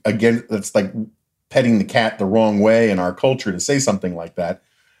runs again. That's like petting the cat the wrong way in our culture to say something like that.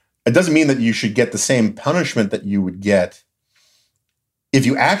 It doesn't mean that you should get the same punishment that you would get if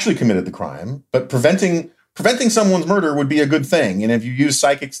you actually committed the crime, but preventing someone's murder would be a good thing. And if you use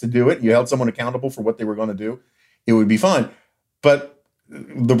psychics to do it, you held someone accountable for what they were going to do, it would be fine. But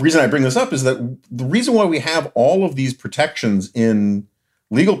the reason I bring this up is that the reason why we have all of these protections in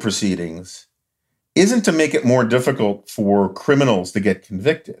legal proceedings isn't to make it more difficult for criminals to get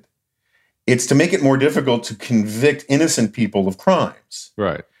convicted. It's to make it more difficult to convict innocent people of crimes.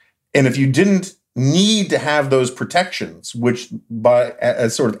 Right. And if you didn't need to have those protections, which by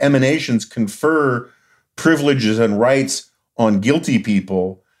as sort of emanations confer privileges and rights on guilty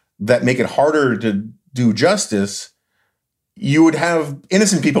people that make it harder to do justice, you would have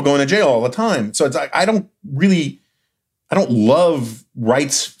innocent people going to jail all the time. So it's like, I don't love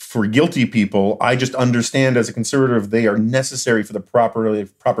rights for guilty people. I just understand as a conservative, they are necessary for the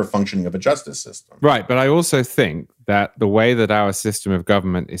proper functioning of a justice system. Right. But I also think that the way that our system of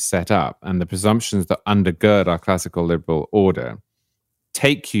government is set up and the presumptions that undergird our classical liberal order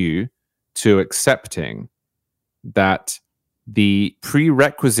take you to accepting that the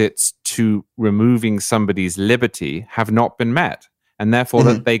prerequisites to removing somebody's liberty have not been met, and therefore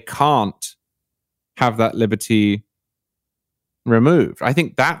that they can't have that liberty removed. I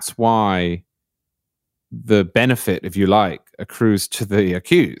think that's why the benefit, if you like, accrues to the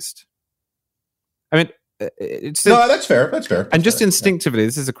accused. I mean, that's fair. That's fair. And just instinctively,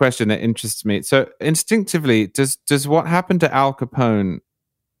 this is a question that interests me. So instinctively, does what happened to Al Capone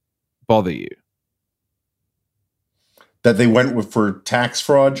bother you? That they went for tax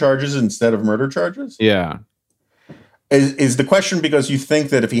fraud charges instead of murder charges? Yeah. Is the question because you think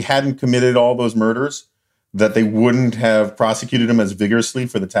that if he hadn't committed all those murders, that they wouldn't have prosecuted him as vigorously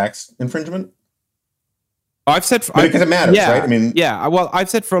for the tax infringement? I've said because it matters, right? I mean, yeah. Well, I've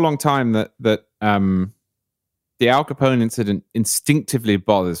said for a long time that the Al Capone incident instinctively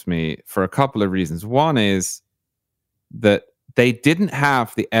bothers me for a couple of reasons. One is that they didn't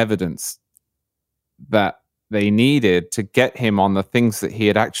have the evidence that they needed to get him on the things that he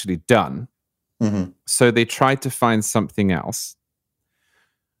had actually done. Mm-hmm. So they tried to find something else,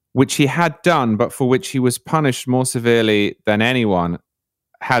 which he had done, but for which he was punished more severely than anyone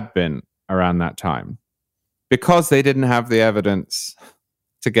had been around that time, because they didn't have the evidence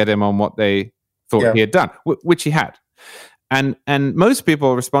to get him on what they thought he had done, which he had. And most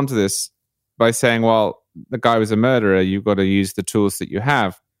people respond to this by saying, well, the guy was a murderer. You've got to use the tools that you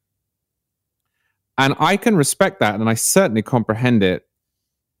have. And I can respect that, and I certainly comprehend it.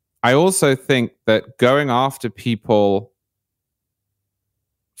 I also think that going after people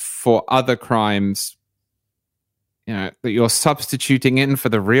for other crimes, that you're substituting in for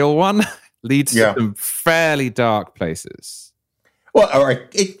the real one leads to some fairly dark places. Well, all right,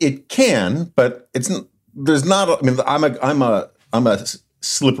 it can, but there's not. I mean, I'm a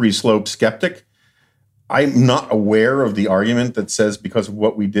slippery slope skeptic. I'm not aware of the argument that says because of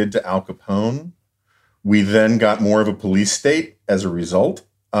what we did to Al Capone, we then got more of a police state as a result.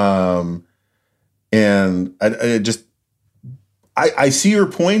 And I see your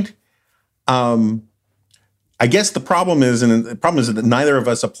point. I guess the problem is that neither of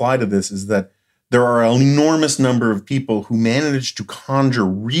us apply to this, is that there are an enormous number of people who manage to conjure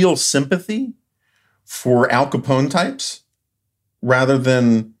real sympathy for Al Capone types rather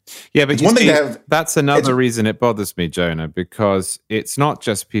than... Yeah, but that's another reason it bothers me, Jonah, because it's not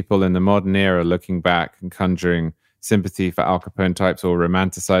just people in the modern era looking back and conjuring sympathy for Al Capone types or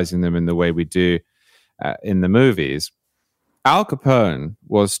romanticizing them in the way we do in the movies. Al Capone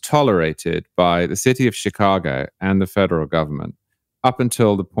was tolerated by the city of Chicago and the federal government up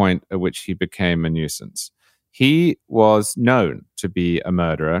until the point at which he became a nuisance. He was known to be a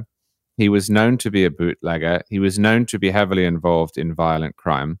murderer. He was known to be a bootlegger. He was known to be heavily involved in violent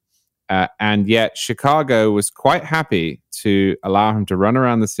crime. And yet Chicago was quite happy to allow him to run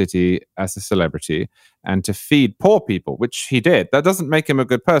around the city as a celebrity and to feed poor people, which he did. That doesn't make him a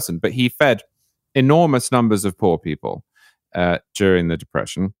good person, but he fed enormous numbers of poor people during the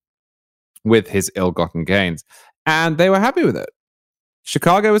Depression with his ill-gotten gains. And they were happy with it.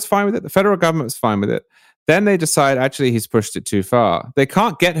 Chicago was fine with it. The federal government was fine with it. Then they decide, actually, he's pushed it too far. They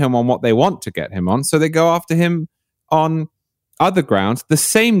can't get him on what they want to get him on, so they go after him on other grounds, the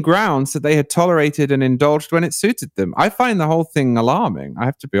same grounds that they had tolerated and indulged when it suited them. I find the whole thing alarming, I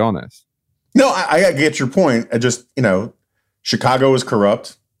have to be honest. No, I get your point. I just, Chicago was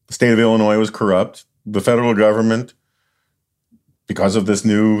corrupt. The state of Illinois was corrupt. The federal government, because of this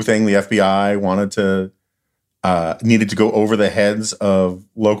new thing, the FBI needed to go over the heads of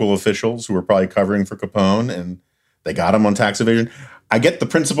local officials who were probably covering for Capone, and they got him on tax evasion. I get the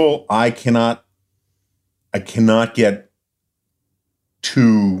principle. I cannot get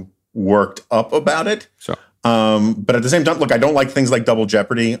too worked up about it. Sure. But at the same time, look, I don't like things like double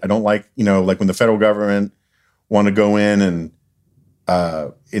jeopardy. I don't like, like when the federal government want to go in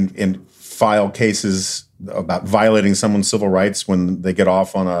and file cases about violating someone's civil rights when they get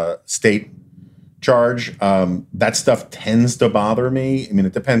off on a state charge. That stuff tends to bother me. I mean,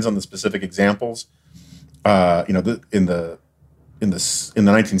 it depends on the specific examples. In the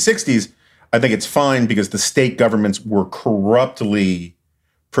 1960s, I think it's fine because the state governments were corruptly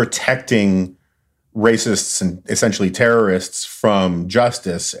protecting racists and essentially terrorists from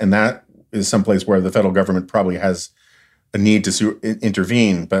justice. And that is someplace where the federal government probably has a need to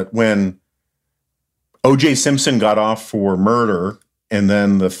intervene. But when O.J. Simpson got off for murder, and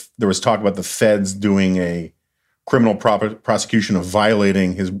then there was talk about the feds doing a criminal prosecution of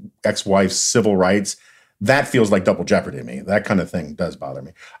violating his ex-wife's civil rights, that feels like double jeopardy to me. That kind of thing does bother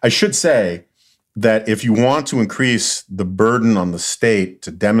me. I should say that if you want to increase the burden on the state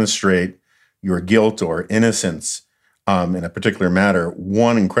to demonstrate your guilt or innocence in a particular matter,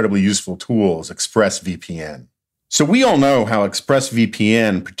 one incredibly useful tool is ExpressVPN. So we all know how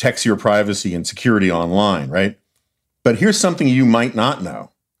ExpressVPN protects your privacy and security online, right? But here's something you might not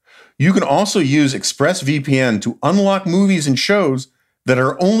know. You can also use ExpressVPN to unlock movies and shows that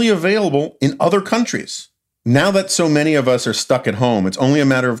are only available in other countries. Now that so many of us are stuck at home, it's only a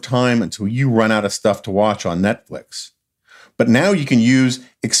matter of time until you run out of stuff to watch on Netflix. But now you can use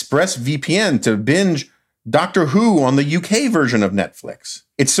ExpressVPN to binge Doctor Who on the UK version of Netflix.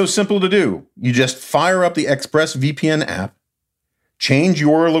 It's so simple to do. You just fire up the ExpressVPN app, change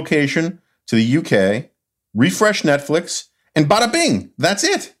your location to the UK, refresh Netflix, and bada bing, that's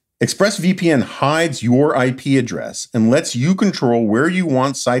it. ExpressVPN hides your IP address and lets you control where you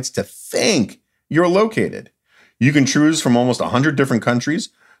want sites to think you're located. You can choose from almost 100 different countries,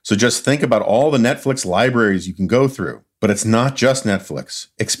 so just think about all the Netflix libraries you can go through. But it's not just Netflix.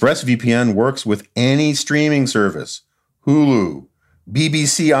 ExpressVPN works with any streaming service, Hulu,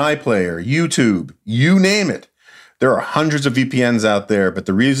 BBC iPlayer, YouTube, you name it. There are hundreds of VPNs out there, but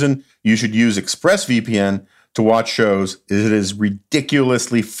the reason you should use ExpressVPN to watch shows is it is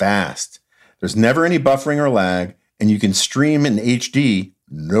ridiculously fast. There's never any buffering or lag, and you can stream in HD,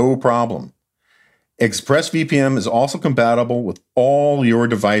 no problem. ExpressVPN is also compatible with all your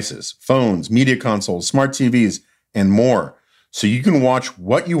devices, phones, media consoles, smart TVs, and more. So you can watch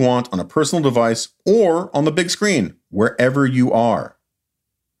what you want on a personal device or on the big screen, wherever you are.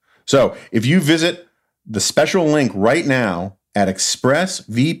 So if you visit the special link right now at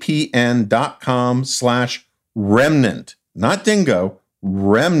expressvpn.com/remnant, not dingo,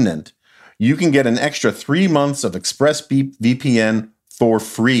 remnant, you can get an extra 3 months of ExpressVPN for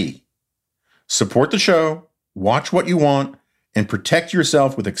free. Support the show, watch what you want, and protect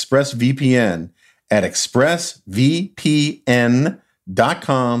yourself with ExpressVPN at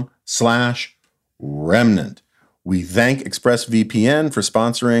expressvpn.com/remnant. We thank ExpressVPN for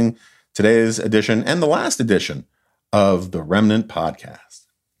sponsoring today's edition and the last edition of the Remnant Podcast.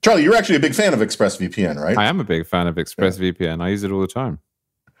 Charlie, you're actually a big fan of ExpressVPN, right? I am a big fan of ExpressVPN. I use it all the time.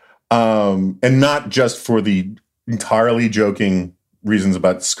 And not just for the entirely joking reasons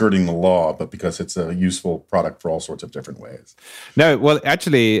about skirting the law, but because it's a useful product for all sorts of different ways. No, well,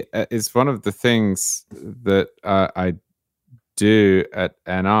 actually, it's one of the things that I do at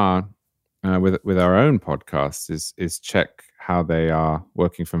NR with our own podcast is check how they are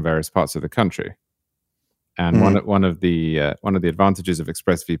working from various parts of the country. And one of the advantages of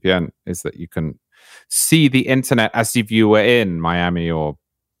ExpressVPN is that you can see the internet as if you were in Miami or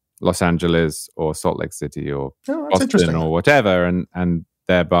Los Angeles or Salt Lake City or Boston or whatever, and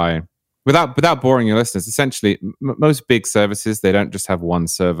thereby, without boring your listeners, essentially, most big services, they don't just have one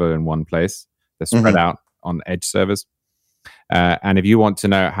server in one place. They're spread out on edge servers. And if you want to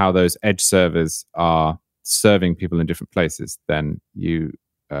know how those edge servers are serving people in different places, then you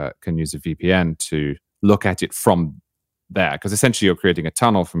can use a VPN to look at it from there, because essentially you're creating a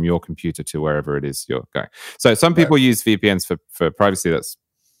tunnel from your computer to wherever it is you're going. So some people use VPNs for privacy. That's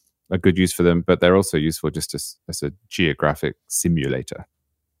a good use for them, but they're also useful just as a geographic simulator.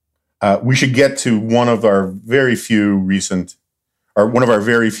 We should get to one of our very few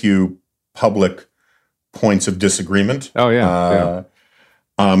public points of disagreement. Oh yeah.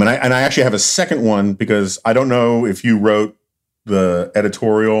 And I actually have a second one, because I don't know if you wrote the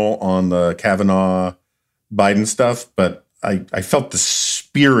editorial on the Kavanaugh Biden stuff, but I felt the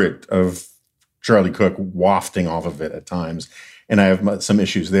spirit of Charlie Cook wafting off of it at times, and I have some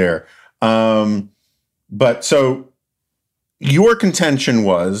issues there. But so your contention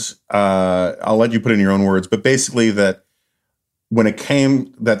was, I'll let you put it in your own words, but basically that when it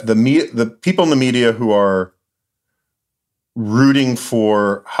came that the people in the media who are rooting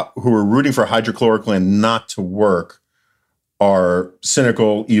for hydrochloroquine not to work are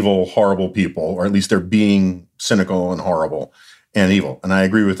cynical, evil, horrible people, or at least they're being cynical and horrible and evil. And I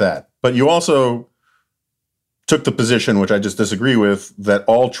agree with that. But you also took the position, which I just disagree with, that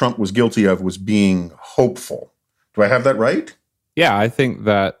all Trump was guilty of was being hopeful. Do I have that right? Yeah, I think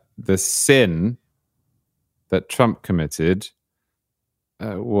that the sin that Trump committed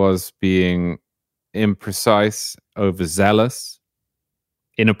was being imprecise, overzealous,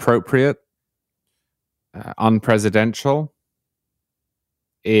 inappropriate, unpresidential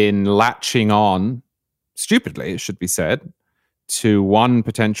in latching on, stupidly, it should be said, to one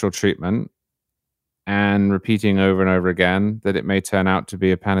potential treatment and repeating over and over again that it may turn out to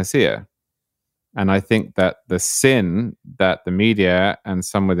be a panacea. And I think that the sin that the media and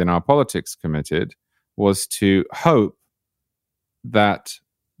some within our politics committed was to hope that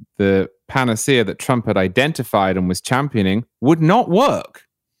the panacea that Trump had identified and was championing would not work.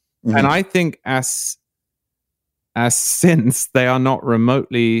 Mm-hmm. And I think as sins, they are not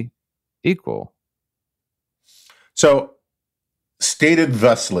remotely equal. So, stated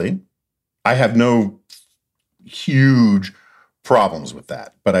thusly, I have no huge problems with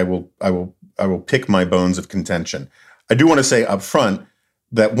that, but I will pick my bones of contention. I do want to say up front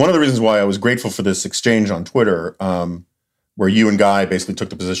that one of the reasons why I was grateful for this exchange on Twitter, where you and Guy basically took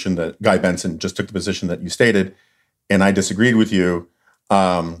the position that Guy Benson just took the position that you stated, and I disagreed with you.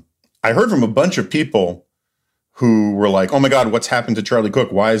 I heard from a bunch of people who were like, "Oh my God, what's happened to Charlie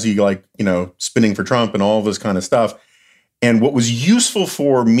Cook? Why is he spinning for Trump and all this kind of stuff?" And what was useful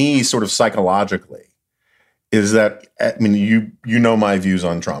for me, sort of psychologically, is that, I mean, you know my views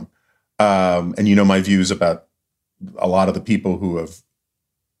on Trump, and you know my views about a lot of the people who have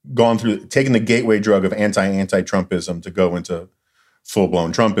taken the gateway drug of anti-Trumpism to go into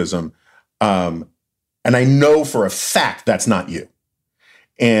full-blown Trumpism. And I know for a fact that's not you.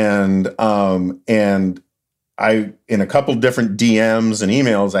 And I, in a couple different DMs and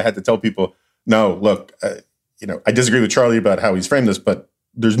emails, I had to tell people, no, look, I disagree with Charlie about how he's framed this, but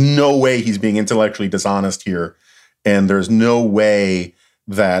there's no way he's being intellectually dishonest here. And there's no way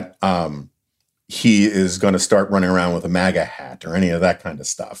that he is going to start running around with a MAGA hat or any of that kind of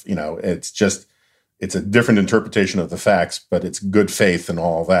stuff. It's a different interpretation of the facts, but it's good faith and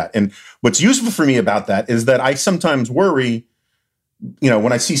all that. And what's useful for me about that is that I sometimes worry,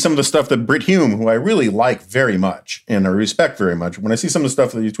 when I see some of the stuff that Brit Hume, who I really like very much and I respect very much, when I see some of the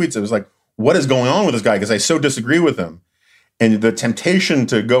stuff that he tweets, it was like, what is going on with this guy? Because I so disagree with him. And the temptation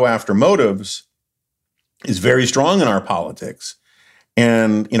to go after motives is very strong in our politics.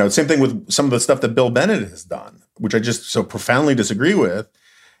 And, same thing with some of the stuff that Bill Bennett has done, which I just so profoundly disagree with.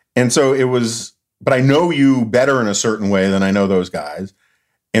 And so but I know you better in a certain way than I know those guys.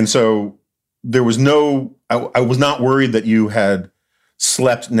 And so there was I was not worried that you had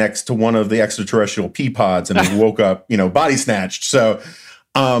slept next to one of the extraterrestrial pea pods and then woke up, body snatched. So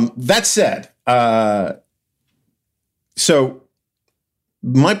that said, so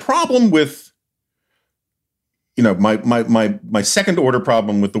my problem with, my second order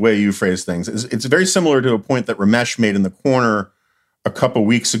problem with the way you phrase things is it's very similar to a point that Ramesh made in the corner a couple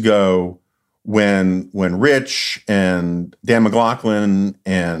weeks ago when Rich and Dan McLaughlin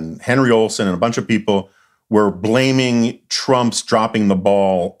and Henry Olsen and a bunch of people were blaming Trump's dropping the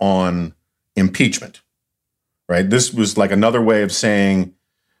ball on impeachment, right? This was like another way of saying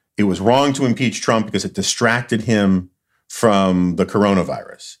it was wrong to impeach Trump because it distracted him from the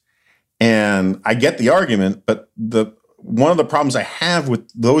coronavirus. And I get the argument, but one of the problems I have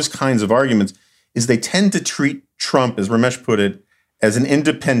with those kinds of arguments is they tend to treat Trump, as Ramesh put it, as an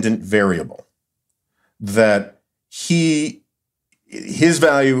independent variable. That his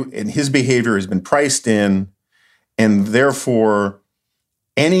value and his behavior has been priced in, and therefore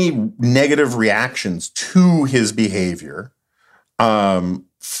any negative reactions to his behavior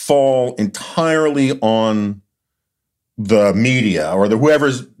fall entirely on the media or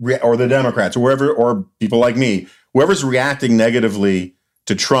the Democrats or whoever, or people like me, whoever's reacting negatively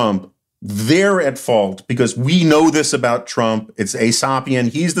to Trump. They're at fault because we know this about Trump. It's Aesopian.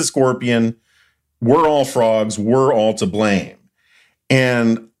 He's the scorpion. We're all frogs. We're all to blame.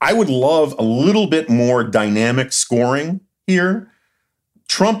 And I would love a little bit more dynamic scoring here.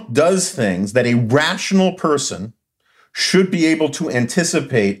 Trump does things that a rational person should be able to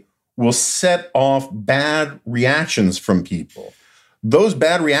anticipate will set off bad reactions from people. Those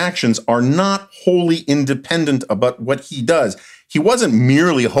bad reactions are not wholly independent about what he does. He wasn't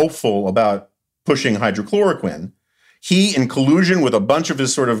merely hopeful about pushing hydrochloroquine. He, in collusion with a bunch of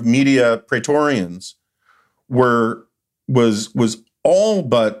his sort of media praetorians, was all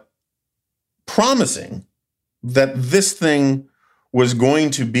but promising that this thing was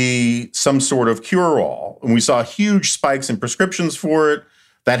going to be some sort of cure-all. And we saw huge spikes in prescriptions for it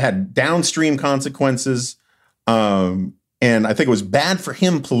that had downstream consequences. And I think it was bad for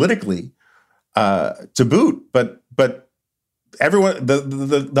him politically to boot. But everyone,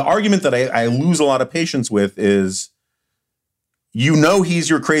 the argument that I lose a lot of patience with is, he's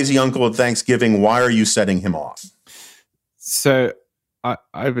your crazy uncle at Thanksgiving. Why are you setting him off? So I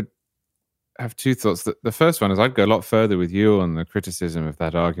would have two thoughts. The first one is I'd go a lot further with you on the criticism of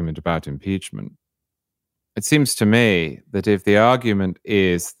that argument about impeachment. it seems to me that if the argument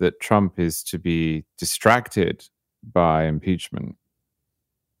is that Trump is to be distracted by impeachment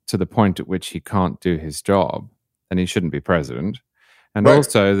to the point at which he can't do his job, then he shouldn't be president. And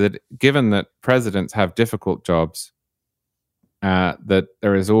also that given that presidents have difficult jobs, that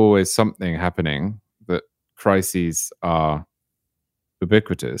there is always something happening, that crises are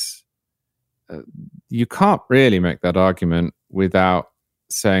ubiquitous, you can't really make that argument without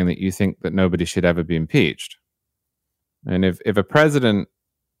saying that you think that nobody should ever be impeached. And if a president,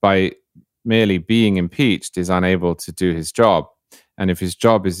 by merely being impeached, is unable to do his job, and if his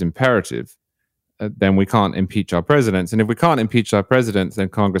job is imperative, then we can't impeach our presidents. And if we can't impeach our presidents, then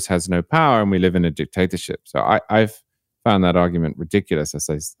Congress has no power and we live in a dictatorship. So I've found that argument ridiculous,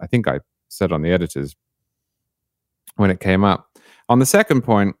 as I think I said on the editors when it came up. On the second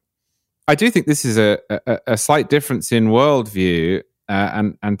point, I do think this is a slight difference in worldview,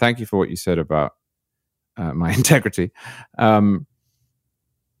 and thank you for what you said about my integrity. I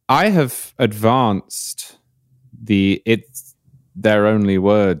have advanced the "it's their only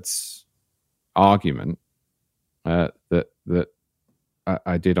words" argument that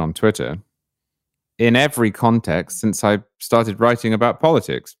I did on Twitter in every context since I started writing about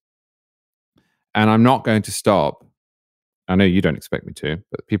politics, and I'm not going to stop. I know you don't expect me to,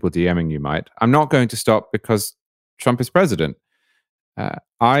 but people DMing you might. I'm not going to stop because Trump is president.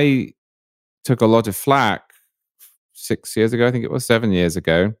 I took a lot of flack 6 years ago, I think it was 7 years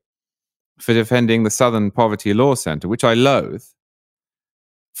ago, for defending the Southern Poverty Law Center, which I loathe,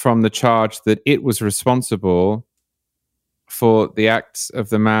 from the charge that it was responsible for the acts of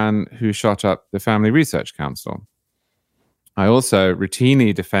the man who shot up the Family Research Council. I also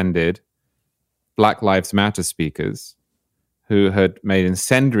routinely defended Black Lives Matter speakers who had made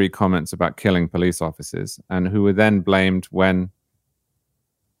incendiary comments about killing police officers and who were then blamed when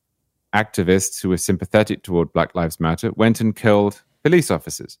activists who were sympathetic toward Black Lives Matter went and killed police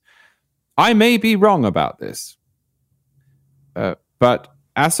officers. I may be wrong about this, but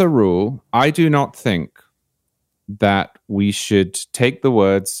as a rule, I do not think that we should take the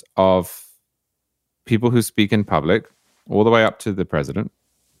words of people who speak in public, all the way up to the president,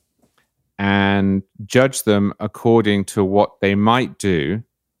 and judge them according to what they might do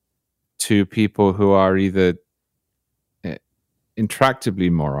to people who are either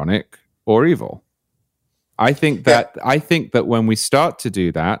intractably moronic or evil. I think that when we start to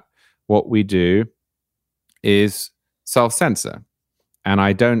do that, what we do is self-censor. And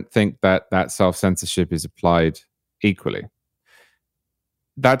I don't think that self-censorship is applied equally.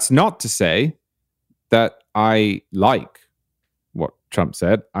 That's not to say that I like what Trump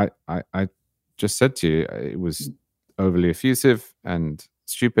said. I just said to you, it was overly effusive and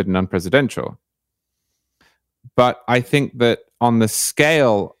stupid and unpresidential. But I think that on the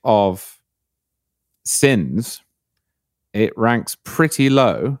scale of sins, it ranks pretty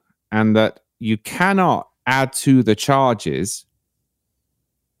low, and that you cannot add to the charges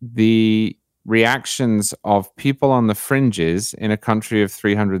the reactions of people on the fringes in a country of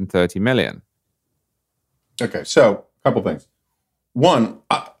 330 million. Okay, so a couple things. One,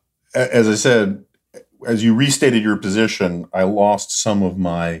 as I said, as you restated your position, I lost some of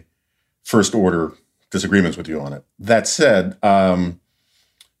my first order disagreements with you on it. That said, I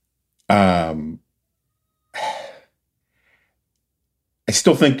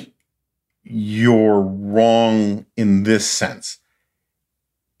still think you're wrong in this sense.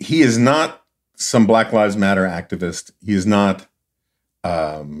 He is not some Black Lives Matter activist. He is not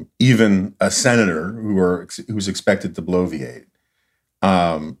even a senator who's expected to bloviate.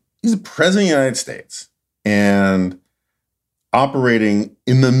 He's the president of the United States and operating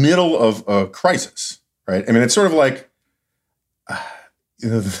in the middle of a crisis, right? I mean, it's sort of like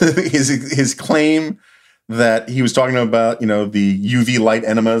his claim that he was talking about, the UV light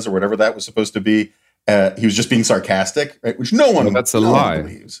enemas or whatever that was supposed to be. He was just being sarcastic, right? Which no one lie.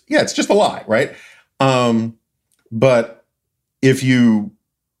 Believes. Yeah, it's just a lie, right? But if you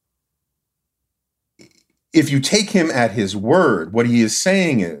take him at his word, what he is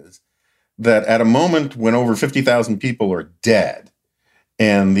saying is that at a moment when over 50,000 people are dead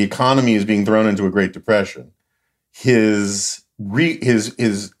and the economy is being thrown into a Great Depression, his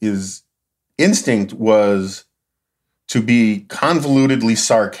instinct was to be convolutedly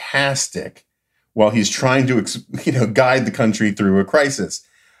sarcastic while he's trying to guide the country through a crisis.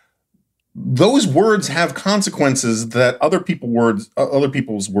 Those words have consequences that other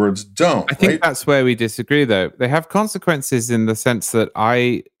people's words don't. I think that's where we disagree, though. They have consequences in the sense that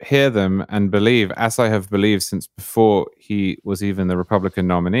I hear them and believe, as I have believed since before he was even the Republican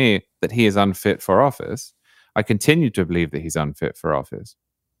nominee, that he is unfit for office. I continue to believe that he's unfit for office.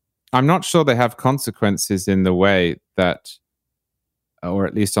 I'm not sure they have consequences in the way that, or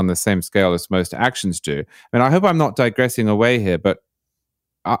at least on the same scale as most actions do. And I hope I'm not digressing away here, but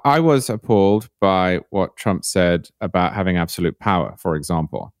I was appalled by what Trump said about having absolute power, for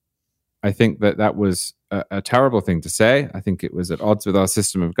example. I think that was a terrible thing to say. I think it was at odds with our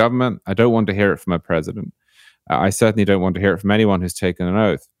system of government. I don't want to hear it from a president. I certainly don't want to hear it from anyone who's taken an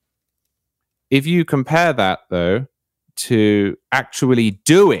oath. If you compare that, though, to actually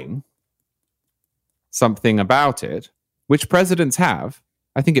doing something about it, which presidents have,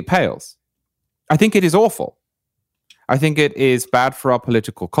 I think it pales. I think it is awful. I think it is bad for our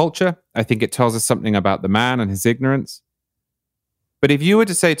political culture. I think it tells us something about the man and his ignorance. But if you were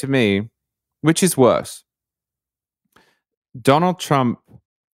to say to me, which is worse, Donald Trump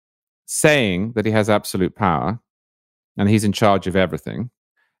saying that he has absolute power and he's in charge of everything,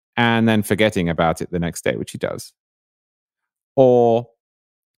 and then forgetting about it the next day, which he does, or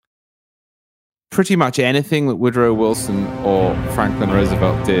pretty much anything that Woodrow Wilson or Franklin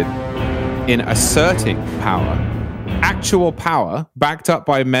Roosevelt did in asserting power, actual power backed up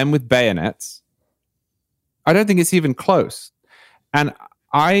by men with bayonets, I don't think it's even close. And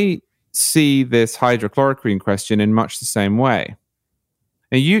I see this hydrochloroquine question in much the same way.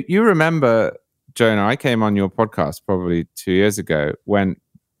 And you remember, Jonah, I came on your podcast probably 2 years ago when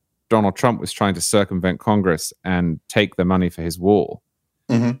Donald Trump was trying to circumvent Congress and take the money for his wall.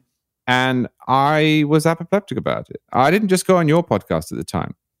 Mm-hmm. And I was apoplectic about it. I didn't just go on your podcast at the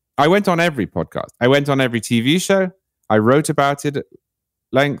time. I went on every podcast. I went on every TV show. I wrote about it at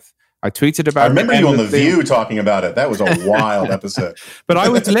length. I tweeted about it. I remember you on The View talking about it. That was a wild episode. But I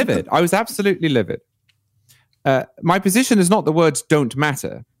was livid. I was absolutely livid. My position is not the words don't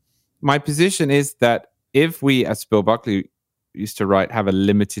matter. My position is that if we, as Bill Buckley used to write, have a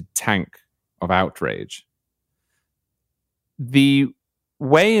limited tank of outrage, the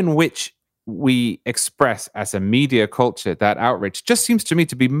way in which we express as a media culture that outrage just seems to me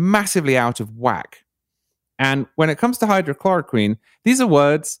to be massively out of whack. And when it comes to hydrochloroquine, these are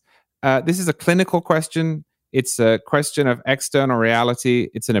words. This is a clinical question. It's a question of external reality.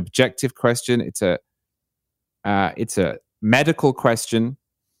 It's an objective question. It's a medical question.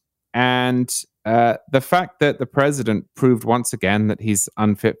 And the fact that the president proved once again that he's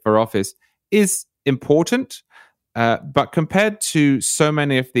unfit for office is important. But compared to so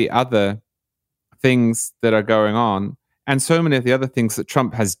many of the other things that are going on and so many of the other things that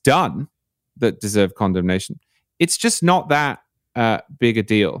Trump has done that deserve condemnation, it's just not that big a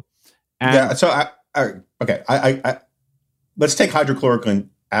deal. And yeah. So I let's take hydrochloroquine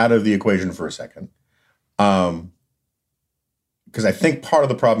out of the equation for a second, because I think part of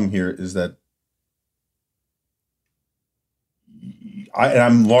the problem here is that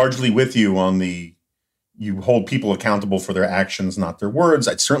I'm largely with you on you hold people accountable for their actions, not their words.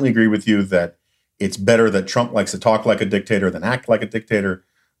 I'd certainly agree with you that it's better that Trump likes to talk like a dictator than act like a dictator.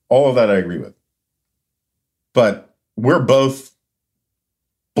 All of that I agree with. But we're both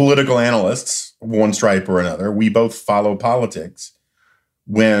political analysts, one stripe or another. We both follow politics.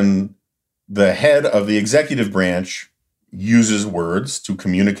 When the head of the executive branch uses words to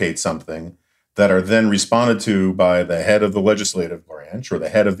communicate something that are then responded to by the head of the legislative branch or the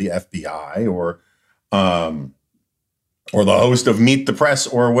head of the FBI or the host of Meet the Press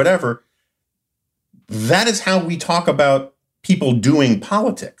or whatever, that is how we talk about people doing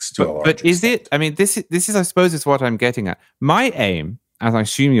politics to a large extent. But is it? I mean, this is, I suppose, is what I'm getting at. My aim, as I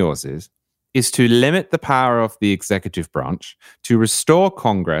assume yours is to limit the power of the executive branch, to restore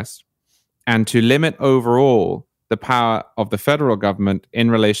Congress, and to limit overall the power of the federal government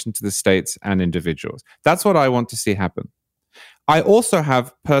in relation to the states and individuals. That's what I want to see happen. I also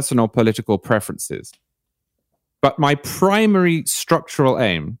have personal political preferences, but my primary structural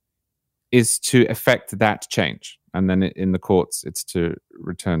aim is to effect that change. And then in the courts, it's to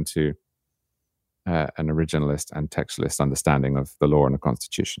return to an originalist and textualist understanding of the law and the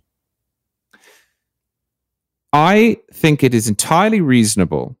Constitution. I think it is entirely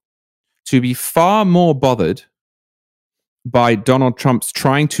reasonable to be far more bothered by Donald Trump's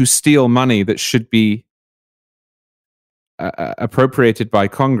trying to steal money that should be appropriated by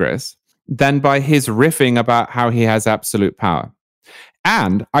Congress than by his riffing about how he has absolute power.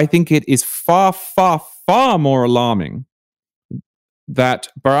 And I think it is far, far, far more alarming that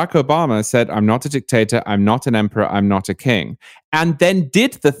Barack Obama said, I'm not a dictator, I'm not an emperor, I'm not a king, and then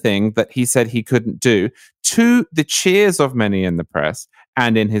did the thing that he said he couldn't do, to the cheers of many in the press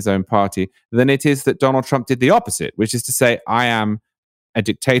and in his own party, than it is that Donald Trump did the opposite, which is to say, I am a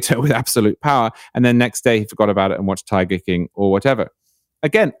dictator with absolute power, and then next day he forgot about it and watched Tiger King or whatever.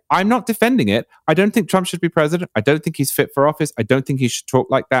 again, I'm not defending it. I don't think Trump should be president. I don't think he's fit for office. I don't think he should talk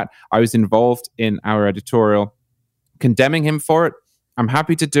like that. I was involved in our editorial condemning him for it. I'm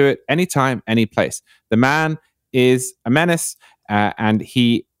happy to do it anytime, any place. The man is a menace, and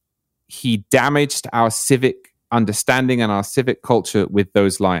he damaged our civic understanding and our civic culture with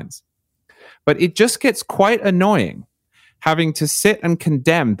those lines. But it just gets quite annoying having to sit and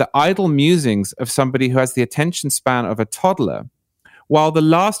condemn the idle musings of somebody who has the attention span of a toddler, while the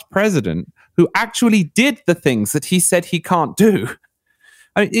last president, who actually did the things that he said he can't do.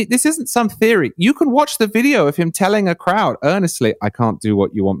 I mean, this isn't some theory. You can watch the video of him telling a crowd earnestly, I can't do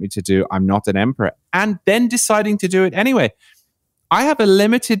what you want me to do. I'm not an emperor. And then deciding to do it anyway. I have a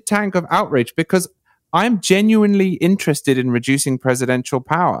limited tank of outrage because I'm genuinely interested in reducing presidential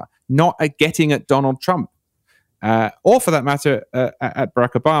power, not at getting at Donald Trump. Or for that matter, at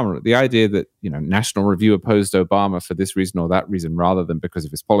Barack Obama. The idea that, National Review opposed Obama for this reason or that reason rather than because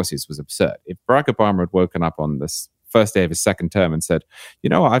of his policies was absurd. If Barack Obama had woken up on this first day of his second term and said,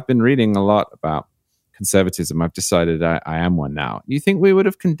 I've been reading a lot about conservatism. I've decided I am one now. You think we would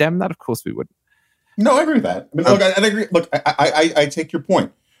have condemned that? Of course we wouldn't. No, I agree with that. I mean, look, I agree. Look, I take your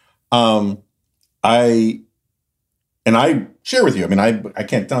point. I share with you. I mean, I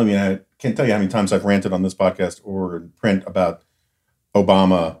can't tell you. I can't tell you how many times I've ranted on this podcast or in print about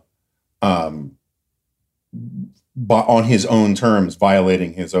Obama, on his own terms,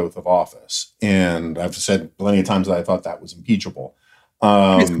 violating his oath of office, and I've said plenty of times that I thought that was impeachable.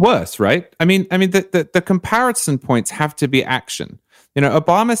 It's worse, right? I mean, the comparison points have to be action.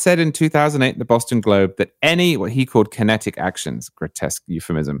 Obama said in 2008 in the Boston Globe that any what he called kinetic actions, grotesque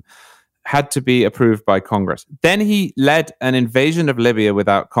euphemism, had to be approved by Congress. Then he led an invasion of Libya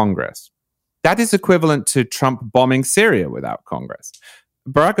without Congress. That is equivalent to Trump bombing Syria without Congress.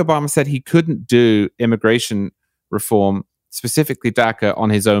 Barack Obama said he couldn't do immigration reform, specifically DACA, on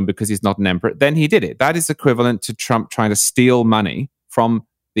his own because he's not an emperor. Then he did it. That is equivalent to Trump trying to steal money from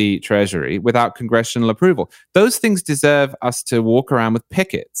the Treasury without congressional approval. Those things deserve us to walk around with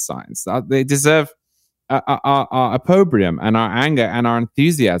picket signs. They deserve our opprobrium and our anger and our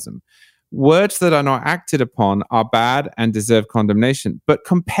enthusiasm. Words that are not acted upon are bad and deserve condemnation. But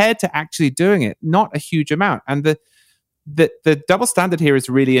compared to actually doing it, not a huge amount. And the double standard here is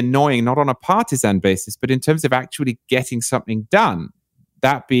really annoying, not on a partisan basis, but in terms of actually getting something done,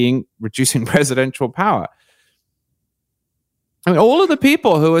 that being reducing presidential power. I mean, all of the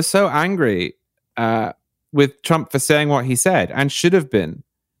people who are so angry with Trump for saying what he said and should have been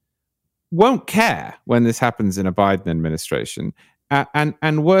won't care when this happens in a Biden administration.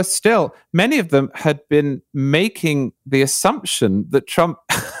 And worse still, many of them had been making the assumption that Trump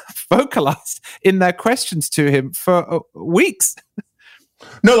vocalized in their questions to him for weeks.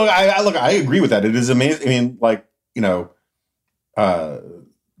 No, look, I agree with that. It is amazing. I mean,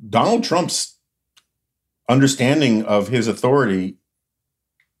 Donald Trump's understanding of his authority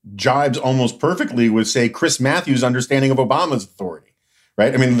jibes almost perfectly with, say, Chris Matthews' understanding of Obama's authority,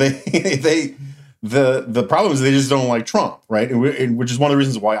 right? I mean, the problem is they just don't like Trump, right? Which is one of the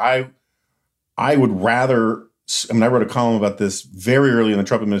reasons why I would rather. I mean, I wrote a column about this very early in the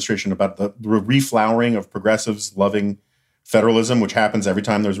Trump administration about the reflowering of progressives loving federalism, which happens every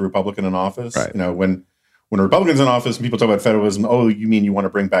time there's a Republican in office. Right. When a Republican's in office and people talk about federalism, oh, you mean you want to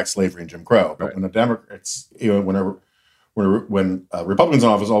bring back slavery and Jim Crow? But right. When a Democrats, when Republicans in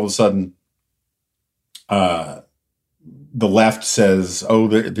office, all of a sudden, the left says, oh,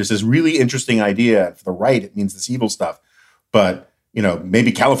 there's this really interesting idea. For the right, it means this evil stuff. But,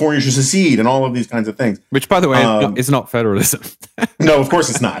 maybe California should secede and all of these kinds of things. Which, by the way, is not federalism. No, of course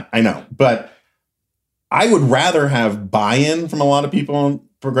it's not. I know. But I would rather have buy-in from a lot of people on the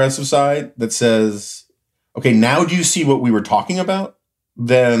progressive side that says, okay, now do you see what we were talking about?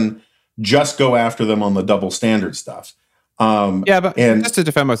 Then just go after them on the double standard stuff. But just to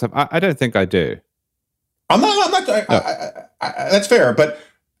defend myself, I don't think I do. I'm not. That's fair. But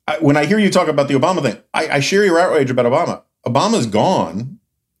when I hear you talk about the Obama thing, I share your outrage about Obama. Obama's gone.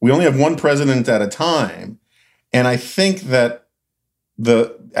 We only have one president at a time. And I think that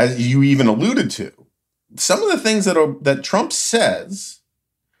as you even alluded to, some of the things that Trump says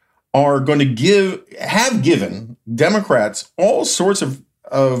are going to have given Democrats all sorts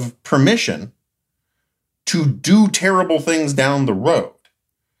of permission to do terrible things down the road.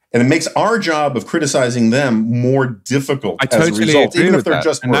 And it makes our job of criticizing them more difficult as a result, even if they're just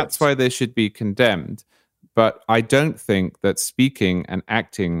words. And that's why they should be condemned. But I don't think that speaking and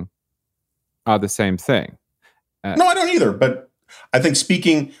acting are the same thing. No, I don't either. But I think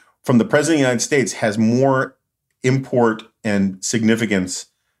speaking from the President of the United States has more import and significance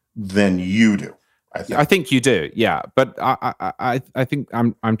than you do. I think you do, yeah. But I think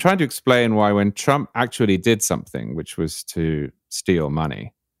I'm trying to explain why when Trump actually did something, which was to steal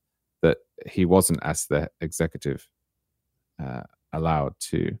money, that he wasn't, as the executive, allowed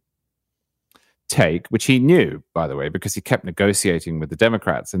to take, which he knew, by the way, because he kept negotiating with the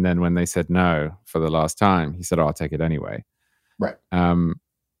Democrats. And then when they said no for the last time, he said, "Oh, I'll take it anyway." Right.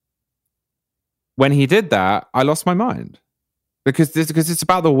 When he did that, I lost my mind. Because it's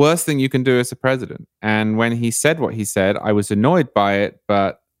about the worst thing you can do as a president. And when he said what he said, I was annoyed by it,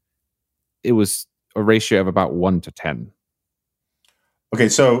 but it was a ratio of about 1 to 10. Okay,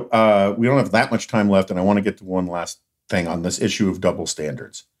 so we don't have that much time left, and I want to get to one last thing on this issue of double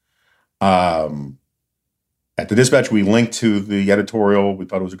standards. At the Dispatch, we linked to the editorial. We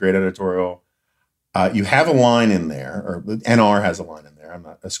thought it was a great editorial. You have a line in there, or NR has a line in there. I'm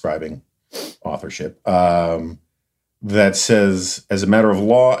not ascribing authorship. That says, as a matter of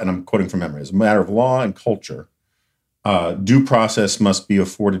law, and I'm quoting from memory, as a matter of law and culture, due process must be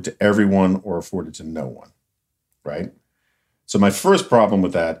afforded to everyone or afforded to no one, right? So my first problem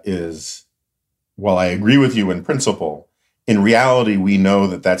with that is, while I agree with you in principle, in reality, we know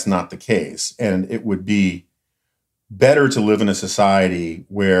that that's not the case. And it would be better to live in a society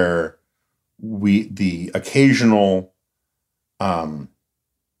where the occasional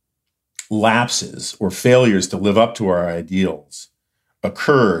lapses or failures to live up to our ideals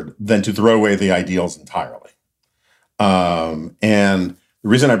occurred than to throw away the ideals entirely. And the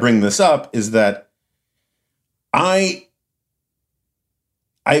reason I bring this up is that I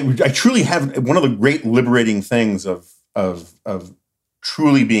truly have one of the great liberating things of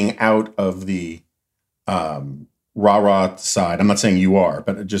truly being out of the rah-rah side. I'm not saying you are,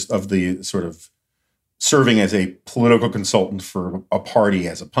 but just of the sort of serving as a political consultant for a party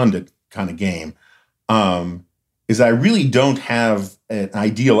as a pundit kind of game, is I really don't have an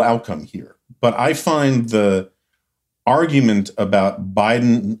ideal outcome here. But I find the argument about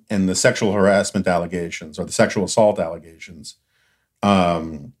Biden and the sexual harassment allegations or the sexual assault allegations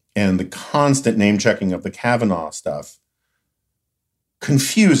and the constant name-checking of the Kavanaugh stuff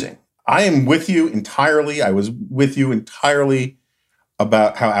confusing. I am with you entirely. I was with you entirely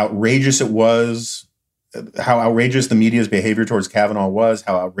about how outrageous it was, how outrageous the media's behavior towards Kavanaugh was,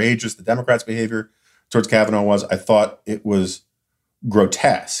 how outrageous the Democrats' behavior towards Kavanaugh was. I thought it was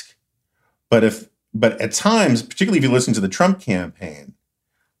grotesque. But at times, particularly if you listen to the Trump campaign,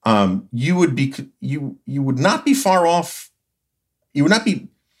 you would not be far off. You would not be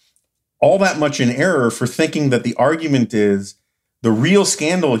all that much in error for thinking that the argument is the real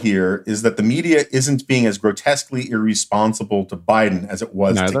scandal here is that the media isn't being as grotesquely irresponsible to Biden as it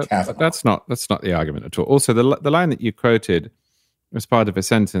was to Kavanaugh. That's not the argument at all. Also, the line that you quoted was part of a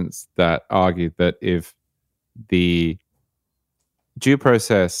sentence that argued that if the due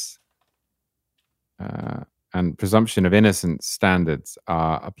process and presumption of innocence standards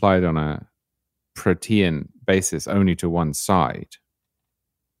are applied on a protean basis only to one side,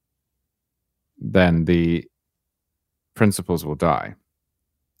 then the principles will die.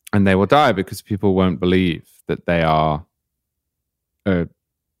 And they will die because people won't believe that they are a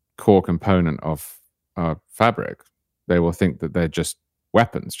core component of our fabric. They will think that they're just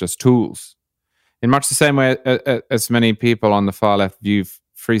weapons, just tools. In much the same way as many people on the far left view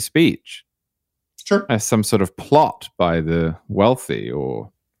free speech. Sure. As some sort of plot by the wealthy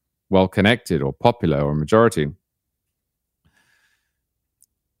or well-connected or popular or majority.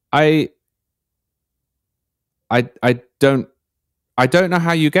 I don't know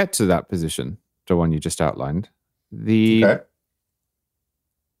how you get to that position, the one you just outlined. Okay.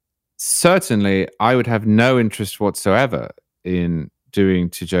 Certainly, I would have no interest whatsoever in doing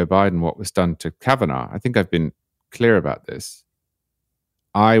to Joe Biden what was done to Kavanaugh. I think I've been clear about this.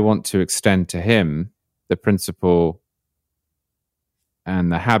 I want to extend to him the principle and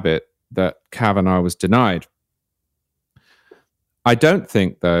the habit that Kavanaugh was denied. I don't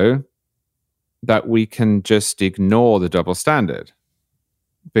think, though, that we can just ignore the double standard.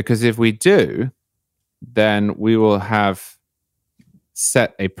 Because if we do, then we will have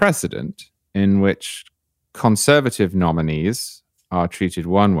set a precedent in which conservative nominees are treated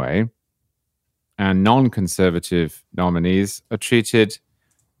one way and non-conservative nominees are treated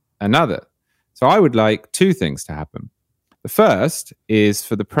another. So I would like two things to happen. The first is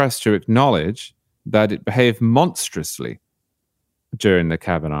for the press to acknowledge that it behaved monstrously during the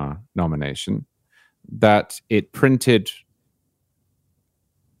Kavanaugh nomination, that it printed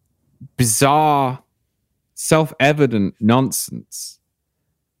bizarre, self-evident nonsense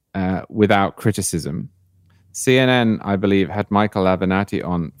without criticism. CNN, I believe, had Michael Avenatti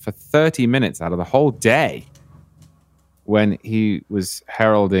on for 30 minutes out of the whole day when he was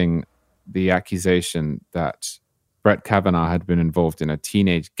heralding the accusation that Brett Kavanaugh had been involved in a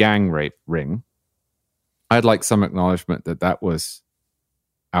teenage gang rape ring, I'd like some acknowledgement that that was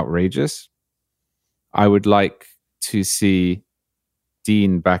outrageous. I would like to see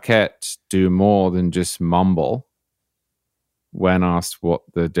Dean Baquet do more than just mumble when asked what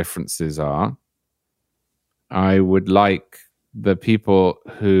the differences are. I would like the people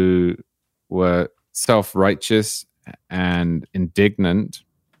who were self-righteous and indignant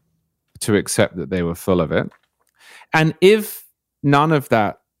to accept that they were full of it. And if none of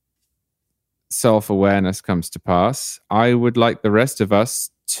that self-awareness comes to pass, I would like the rest of us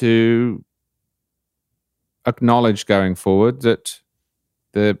to acknowledge going forward that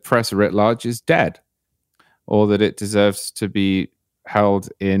the press writ large is dead, or that it deserves to be held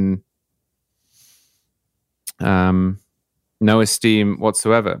in no esteem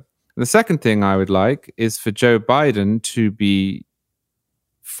whatsoever. The second thing I would like is for Joe Biden to be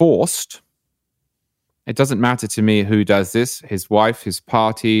forced. It doesn't matter to me who does this, his wife, his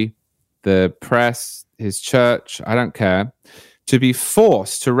party, the press, his church, I don't care, to be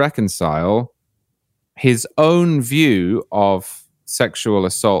forced to reconcile his own view of sexual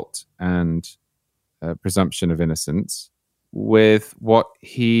assault and presumption of innocence with what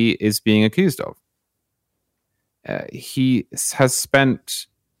he is being accused of. He has spent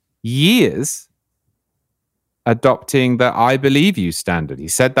years adopting the I believe you standard. He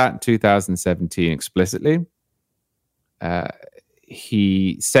said that in 2017 explicitly.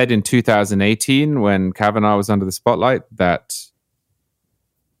 He said in 2018, when Kavanaugh was under the spotlight, that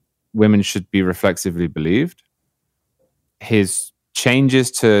women should be reflexively believed. His changes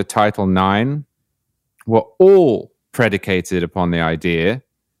to Title IX were all predicated upon the idea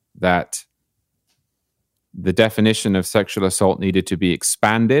that the definition of sexual assault needed to be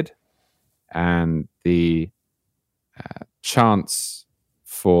expanded, and the chance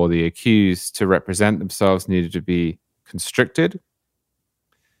for the accused to represent themselves needed to be constricted.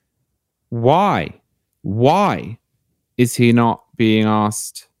 Why? Why is he not being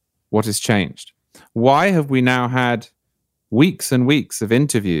asked what has changed? Why have we now had weeks and weeks of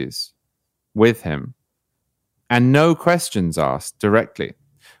interviews with him and no questions asked directly?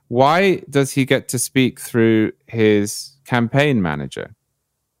 Why does he get to speak through his campaign manager?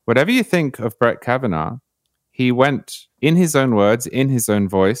 Whatever you think of Brett Kavanaugh, he went, in his own words, in his own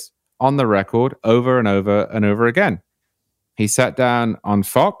voice, on the record over and over and over again. He sat down on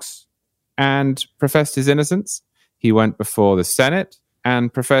Fox and professed his innocence. He went before the Senate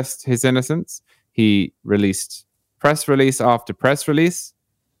and professed his innocence. He released press release after press release,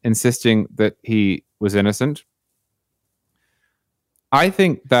 insisting that he was innocent. I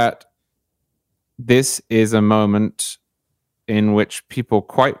think that this is a moment in which people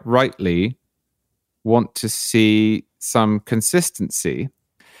quite rightly want to see some consistency.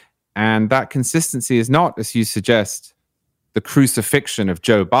 And that consistency is not, as you suggest, the crucifixion of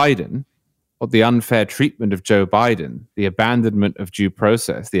Joe Biden or the unfair treatment of Joe Biden, the abandonment of due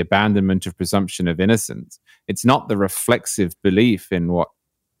process, the abandonment of presumption of innocence. It's not the reflexive belief in what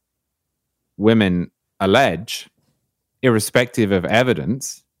women allege, irrespective of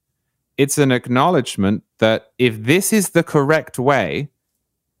evidence. It's an acknowledgement that if this is the correct way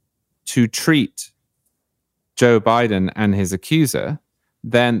to treat Joe Biden and his accuser,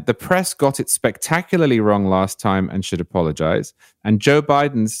 then the press got it spectacularly wrong last time and should apologize. And Joe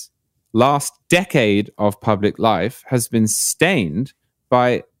Biden's last decade of public life has been stained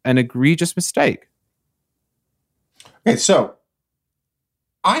by an egregious mistake. Okay, so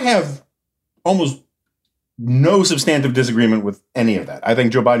I have almost no substantive disagreement with any of that. I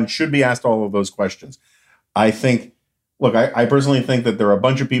think Joe Biden should be asked all of those questions. I personally think that there are a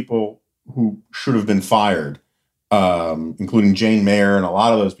bunch of people who should have been fired, including Jane Mayer and a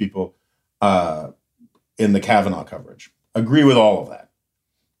lot of those people in the Kavanaugh coverage. Agree with all of that.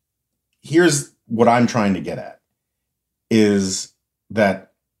 Here's what I'm trying to get at is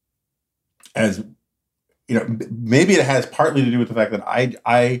that, as you know, maybe it has partly to do with the fact that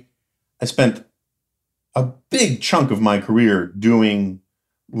I spent a big chunk of my career doing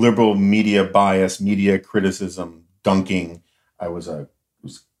liberal media bias, media criticism, dunking. I was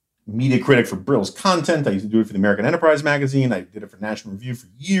media critic for Brill's Content. I used to do it for the American Enterprise magazine. I did it for National Review for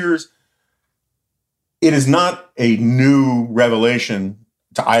years. It is not a new revelation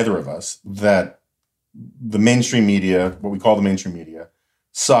to either of us that the mainstream media, what we call the mainstream media,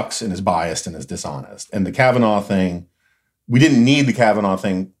 sucks and is biased and is dishonest. And the Kavanaugh thing, we didn't need the Kavanaugh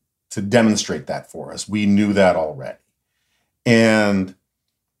thing to demonstrate that for us. We knew that already. And,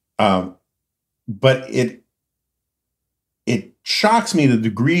 but it shocks me the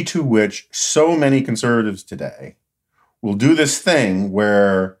degree to which so many conservatives today will do this thing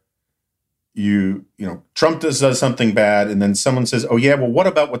where Trump does something bad, and then someone says, "Oh yeah, well, what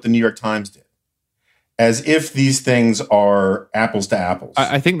about what the New York Times did?" As if these things are apples to apples.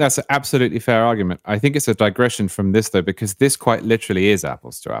 I think that's an absolutely fair argument. I think it's a digression from this, though, because this quite literally is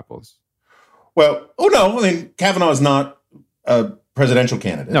apples to apples. Well, no, I mean, Kavanaugh is not a presidential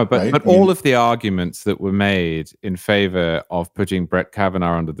candidate. No, but right? but all of the arguments that were made in favor of putting Brett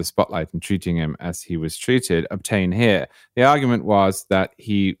Kavanaugh under the spotlight and treating him as he was treated obtain here. The argument was that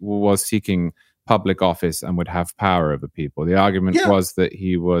he was seeking public office and would have power over people. The argument was that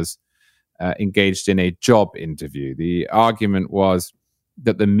he was engaged in a job interview. The argument was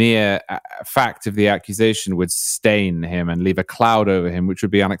that the mere fact of the accusation would stain him and leave a cloud over him, which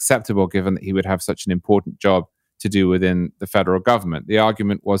would be unacceptable given that he would have such an important job to do within the federal government. The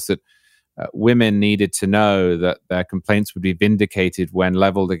argument was that women needed to know that their complaints would be vindicated when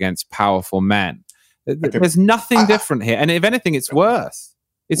leveled against powerful men. Okay. There's nothing different here. And if anything, it's worse.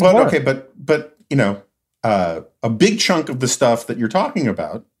 It's worse. Okay, but a big chunk of the stuff that you're talking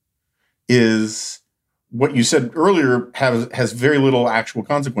about is what you said earlier has very little actual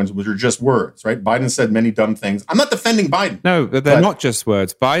consequences, which are just words, right? Biden said many dumb things. I'm not defending Biden. No, they're not just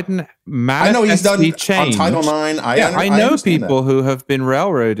words. Biden I know he's done changed. On Title IX. I know people who have been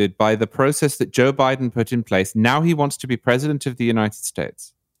railroaded by the process that Joe Biden put in place. Now he wants to be president of the United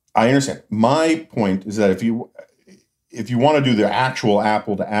States. I understand. My point is that if you want to do the actual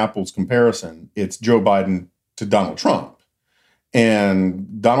apple to apples comparison, it's Joe Biden to Donald Trump.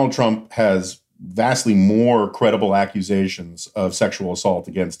 And Donald Trump has vastly more credible accusations of sexual assault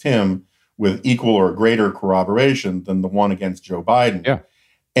against him with equal or greater corroboration than the one against Joe Biden. Yeah.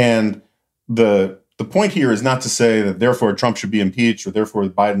 And the point here is not to say that therefore Trump should be impeached or therefore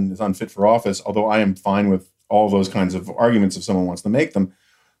Biden is unfit for office, although I am fine with all those kinds of arguments if someone wants to make them.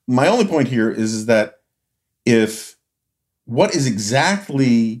 My only point here is that if what is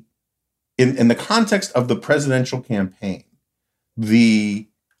exactly in the context of the presidential campaign, the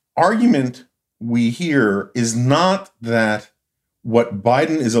argument we hear is not that what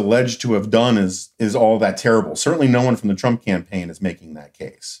Biden is alleged to have done is all that terrible. Certainly no one from the Trump campaign is making that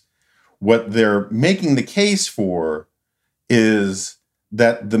case. What they're making the case for is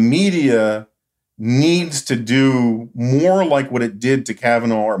that the media needs to do more like what it did to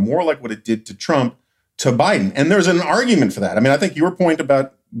Kavanaugh or more like what it did to Trump to Biden. And there's an argument for that. I mean, I think your point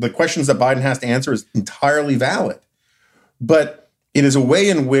about the questions that Biden has to answer is entirely valid. But it is a way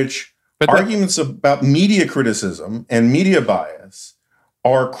in which arguments about media criticism and media bias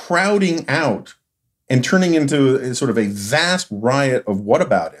are crowding out and turning into a sort of a vast riot of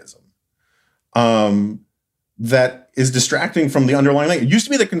whataboutism that is distracting from the underlying thing. It used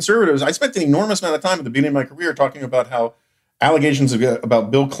to be that conservatives, I spent an enormous amount of time at the beginning of my career talking about how allegations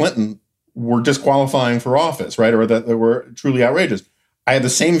about Bill Clinton were disqualifying for office, right? Or that they were truly outrageous. I had the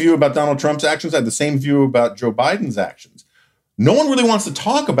same view about Donald Trump's actions. I had the same view about Joe Biden's actions. No one really wants to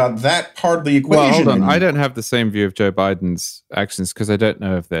talk about that part of the equation. Well, hold on. Anymore. I don't have the same view of Joe Biden's actions because I don't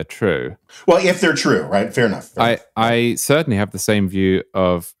know if they're true. Well, if they're true, right? Fair enough. I certainly have the same view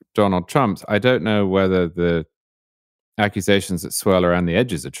of Donald Trump's. I don't know whether the accusations that swirl around the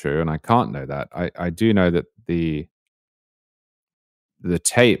edges are true, and I can't know that. I do know that the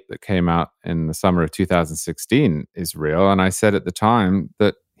tape that came out in the summer of 2016 is real, and I said at the time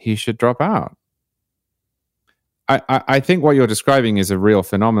that he should drop out. I think what you're describing is a real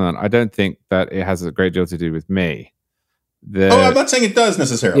phenomenon. I don't think that it has a great deal to do with me. I'm not saying it does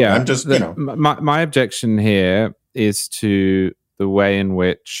necessarily. Yeah, I'm just, My objection here is to the way in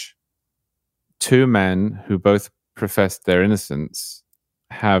which two men who both professed their innocence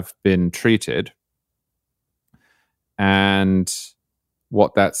have been treated and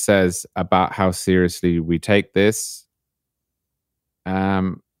what that says about how seriously we take this.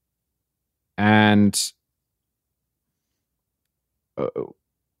 And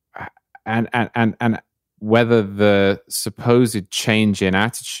whether the supposed change in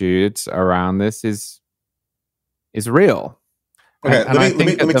attitudes around this is real. Okay, let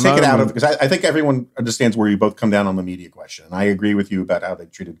me take it out of, because I think everyone understands where you both come down on the media question. And I agree with you about how they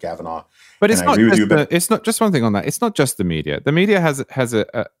treated Kavanaugh. But it's not just one thing on that. It's not just the media. The media has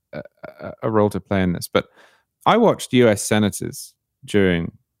a role to play in this. But I watched U.S. senators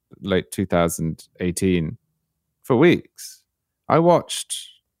during late 2018 for weeks. I watched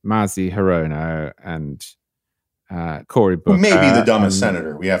Mazi Hirono and Cory Booker. Who may be the dumbest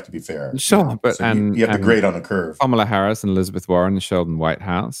senator, we have to be fair. Sure, but so you have to grade on a curve. Kamala Harris and Elizabeth Warren and Sheldon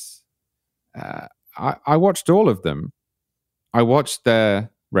Whitehouse. I watched all of them. I watched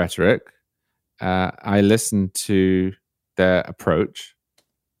their rhetoric. I listened to their approach,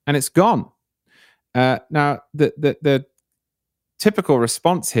 and it's gone. Now, the typical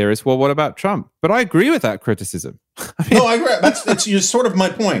response here is, well, what about Trump? But I agree with that criticism. No, I agree. That's sort of my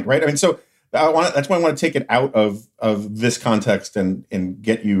point, right? I mean, so that's why I want to take it out of this context and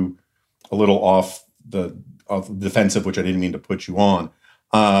get you a little off the defensive, which I didn't mean to put you on.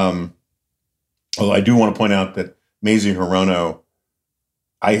 Although I do want to point out that Mazie Hirono,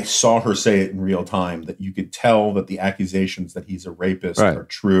 I saw her say it in real time, that you could tell that the accusations that he's a rapist are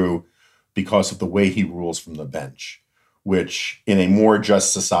true because of the way he rules from the bench, which in a more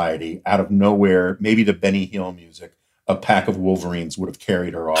just society, out of nowhere, maybe to Benny Hill music, a pack of Wolverines would have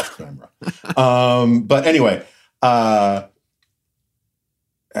carried her off camera. But anyway, let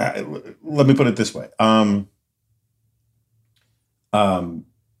me put it this way.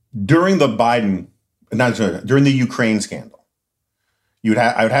 During the Ukraine scandal,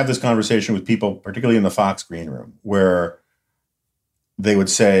 I would have this conversation with people, particularly in the Fox green room, where they would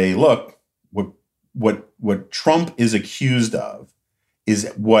say, look, what Trump is accused of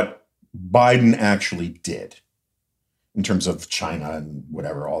is what Biden actually did in terms of China and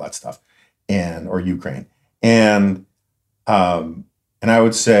whatever, all that stuff, or Ukraine. And I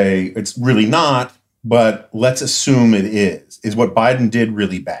would say it's really not, but let's assume it is. Is what Biden did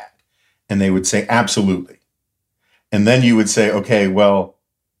really bad? And they would say, absolutely. And then you would say, okay, well,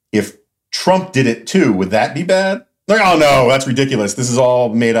 if Trump did it too, would that be bad? Like, oh no, that's ridiculous. This is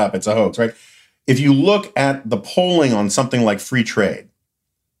all made up. It's a hoax, right? If you look at the polling on something like free trade,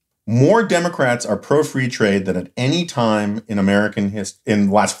 more Democrats are pro-free trade than at any time in American history, in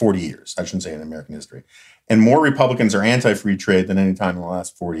the last 40 years. I shouldn't say in American history. And more Republicans are anti-free trade than any time in the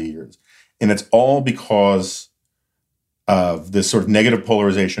last 40 years. And it's all because of this sort of negative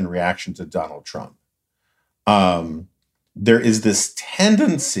polarization reaction to Donald Trump. There is this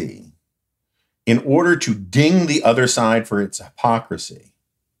tendency, in order to ding the other side for its hypocrisy,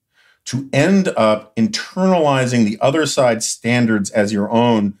 to end up internalizing the other side's standards as your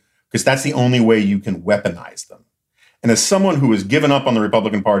own, because that's the only way you can weaponize them. And as someone who has given up on the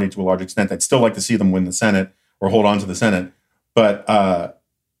Republican Party to a large extent, I'd still like to see them win the Senate or hold on to the Senate, but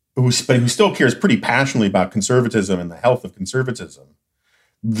who still cares pretty passionately about conservatism and the health of conservatism,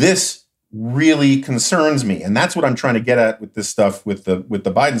 this really concerns me. And that's what I'm trying to get at with this stuff, with the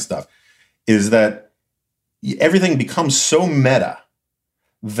Biden stuff, is that everything becomes so meta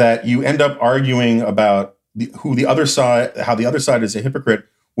that you end up arguing about how the other side is a hypocrite,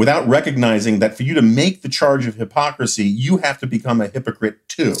 without recognizing that for you to make the charge of hypocrisy, you have to become a hypocrite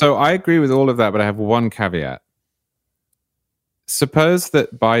too. So I agree with all of that, but I have one caveat. Suppose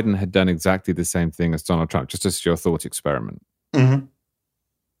that Biden had done exactly the same thing as Donald Trump, just as your thought experiment. Mm-hmm.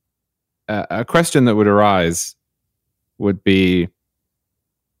 A question that would arise would be,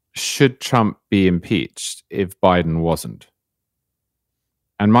 should Trump be impeached if Biden wasn't?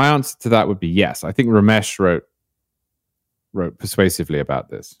 And my answer to that would be yes. I think Ramesh wrote persuasively about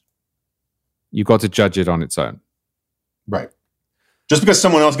this. You got to judge it on its own. Right. Just because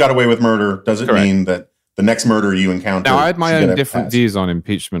someone else got away with murder doesn't mean that the next murder you encounter. Now, I had my own different views on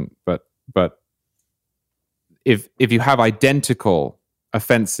impeachment, but if you have identical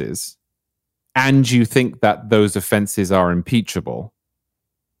offenses and you think that those offenses are impeachable,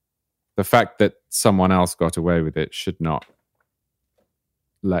 the fact that someone else got away with it should not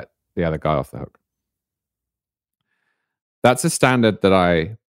let the other guy off the hook. That's a standard that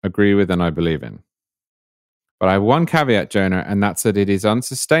I agree with and I believe in. But I have one caveat, Jonah, and that's that it is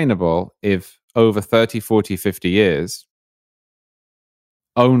unsustainable if over 30, 40, 50 years,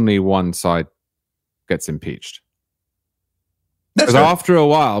 only one side gets impeached. Because after a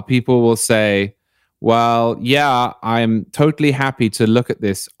while, people will say, well, yeah, I'm totally happy to look at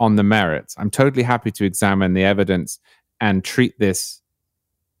this on the merits. I'm totally happy to examine the evidence and treat this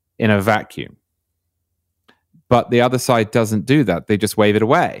in a vacuum. But the other side doesn't do that. They just wave it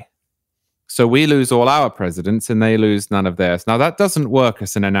away. So we lose all our presidents and they lose none of theirs. Now, that doesn't work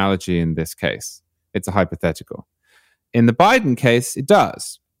as an analogy in this case. It's a hypothetical. In the Biden case, it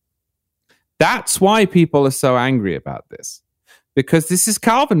does. That's why people are so angry about this. Because this is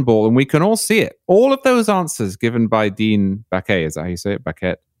Calvin ball and we can all see it. All of those answers given by Dean Baquet, is that how you say it?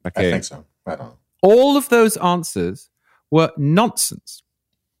 Baquet? I think so. I don't know. All of those answers were nonsense.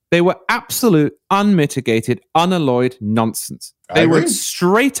 They were absolute, unmitigated, unalloyed nonsense. They were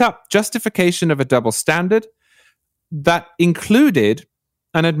straight up justification of a double standard that included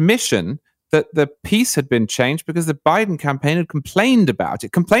an admission that the piece had been changed because the Biden campaign had complained about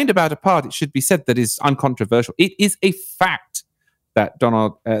it. Complained about a part, it should be said, that is uncontroversial. It is a fact that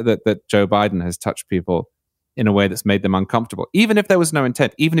that Joe Biden has touched people in a way that's made them uncomfortable. Even if there was no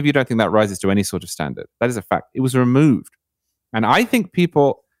intent, even if you don't think that rises to any sort of standard, that is a fact. It was removed. And I think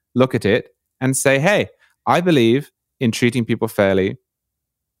people look at it and say, hey, I believe in treating people fairly,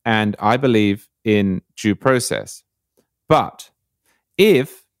 and I believe in due process. But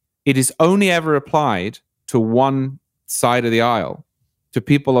if it is only ever applied to one side of the aisle, to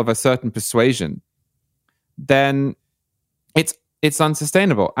people of a certain persuasion, then it's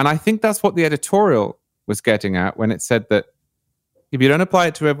unsustainable. And I think that's what the editorial was getting at when it said that if you don't apply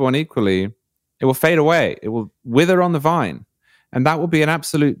it to everyone equally, it will fade away. It will wither on the vine. And that will be an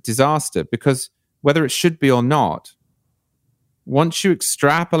absolute disaster, because whether it should be or not, once you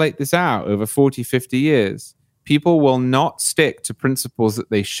extrapolate this out over 40, 50 years, people will not stick to principles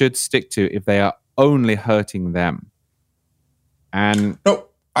that they should stick to if they are only hurting them. And no,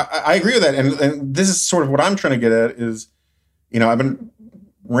 I agree with that. And this is sort of what I'm trying to get at is, I've been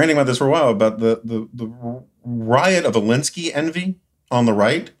ranting about this for a while, about the riot of Alinsky envy on the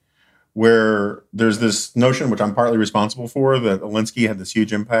right, where there's this notion, which I'm partly responsible for, that Alinsky had this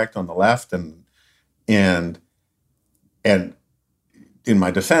huge impact on the left. And in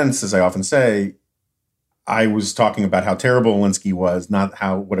my defense, as I often say, I was talking about how terrible Alinsky was, not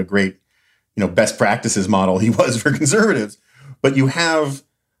what a great, best practices model he was for conservatives. But you have,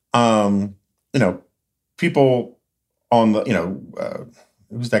 people on the,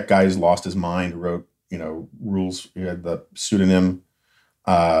 who's that guy who's lost his mind, who wrote, rules, he had the pseudonym,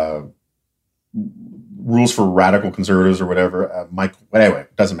 Rules for Radical Conservatives or whatever. Anyway,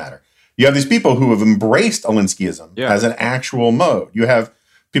 it doesn't matter. You have these people who have embraced Alinskyism as an actual mode. You have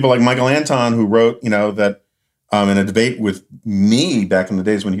people like Michael Anton, who wrote, that in a debate with me back in the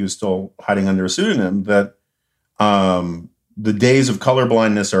days when he was still hiding under a pseudonym, that the days of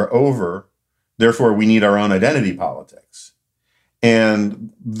colorblindness are over. Therefore, we need our own identity politics.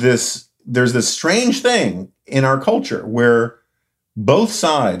 And there's this strange thing in our culture where both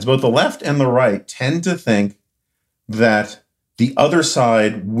sides, both the left and the right, tend to think that the other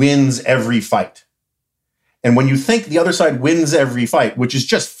side wins every fight. And when you think the other side wins every fight, which is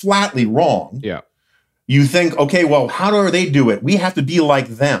just flatly wrong, you think, okay, well, how do they do it? We have to be like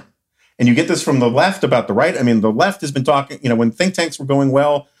them. And you get this from the left about the right. I mean, the left has been talking, when think tanks were going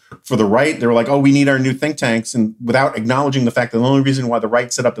well for the right, they were like, oh, we need our new think tanks. And without acknowledging the fact that the only reason why the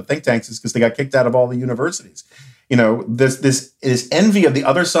right set up the think tanks is because they got kicked out of all the universities. This envy of the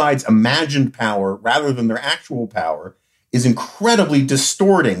other side's imagined power rather than their actual power is incredibly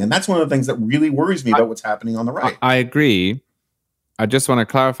distorting. And that's one of the things that really worries me about what's happening on the right. I agree. I just want to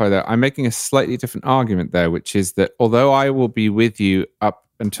clarify that I'm making a slightly different argument there, which is that although I will be with you up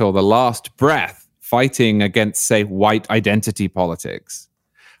until the last breath fighting against, say, white identity politics,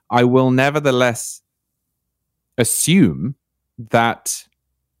 I will nevertheless assume that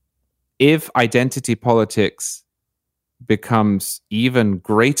if identity politics becomes even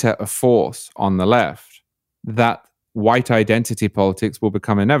greater a force on the left, that white identity politics will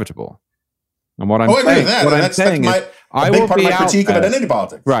become inevitable. And what I'm saying is, I will be out critique there, of identity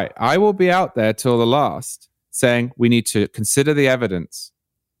politics. Right. I will be out there till the last saying we need to consider the evidence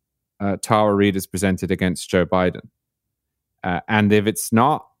Tara Reid has presented against Joe Biden. And if it's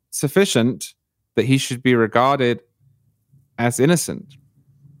not sufficient, that he should be regarded as innocent.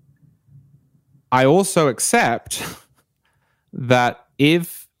 I also accept that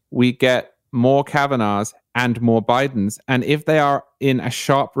if we get more Kavanaughs and more Bidens, and if they are in a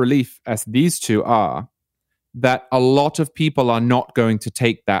sharp relief as these two are, that a lot of people are not going to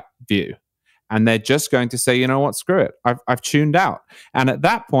take that view. And they're just going to say, you know what, screw it. I've tuned out. And at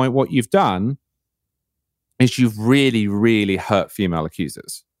that point, what you've done is you've really, really hurt female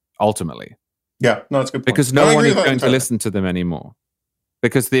accusers, ultimately. Yeah, no, that's a good point. Because no one is going to listen to them anymore.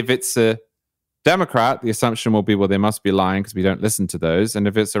 Because if it's a Democrat, the assumption will be, well, they must be lying because we don't listen to those. And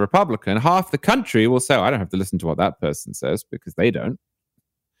if it's a Republican, half the country will say, oh, I don't have to listen to what that person says because they don't.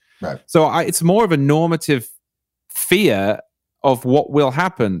 Right. So it's more of a normative fear of what will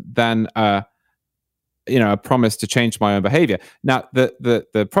happen than a promise to change my own behavior. Now,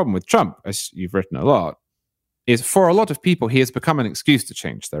 the problem with Trump, as you've written a lot, is for a lot of people, he has become an excuse to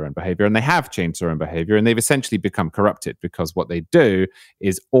change their own behavior, and they have changed their own behavior, and they've essentially become corrupted because what they do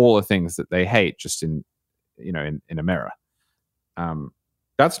is all the things that they hate just in a mirror.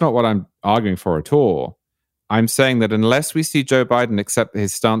 That's not what I'm arguing for at all. I'm saying that unless we see Joe Biden accept that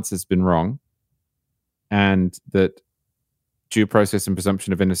his stance has been wrong and that due process and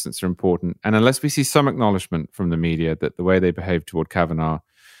presumption of innocence are important, and unless we see some acknowledgement from the media that the way they behaved toward Kavanaugh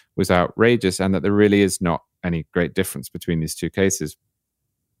was outrageous and that there really is not any great difference between these two cases,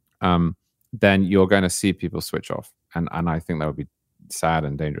 then you're going to see people switch off. And I think that would be sad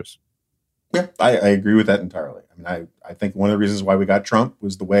and dangerous. Yeah, I agree with that entirely. I mean, I think one of the reasons why we got Trump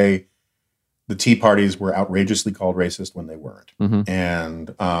was the way the Tea Parties were outrageously called racist when they weren't. Mm-hmm.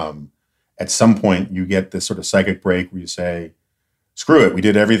 And at some point you get this sort of psychic break where you say, screw it, we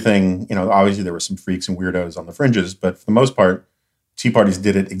did everything. Obviously there were some freaks and weirdos on the fringes, but for the most part, Tea parties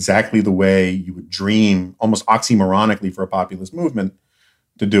did it exactly the way you would dream, almost oxymoronically for a populist movement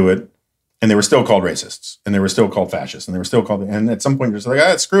to do it. And they were still called racists, and they were still called fascists, and they were still called, and at some point you're just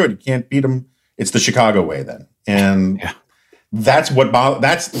like, screw it, you can't beat them. It's the Chicago way then. And that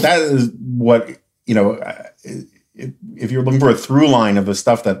is what, if you're looking for a through line of the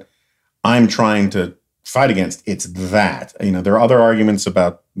stuff that I'm trying to fight against, it's that. There are other arguments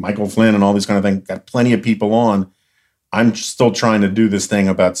about Michael Flynn and all these kind of things, got plenty of people on. I'm still trying to do this thing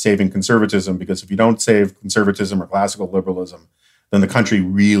about saving conservatism, because if you don't save conservatism or classical liberalism, then the country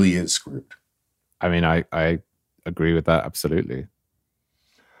really is screwed. I mean, I agree with that, absolutely.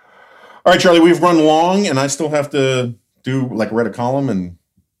 All right, Charlie, we've run long, and I still have to write a column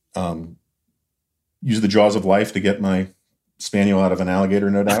and use the jaws of life to get my spaniel out of an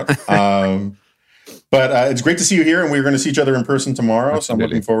alligator, no doubt. But it's great to see you here, and we're going to see each other in person tomorrow, Absolutely. So I'm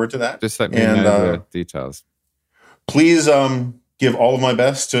looking forward to that. Just let me know the details. Please give all of my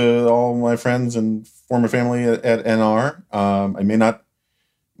best to all my friends and former family at NR.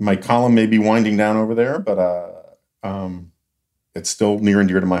 My column may be winding down over there, but it's still near and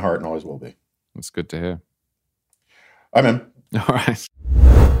dear to my heart and always will be. That's good to hear. All right, man. All right.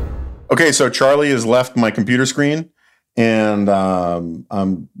 Okay, so Charlie has left my computer screen, and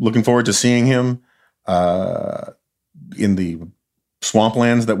I'm looking forward to seeing him in the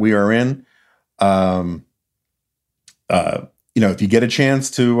swamplands that we are in. If you get a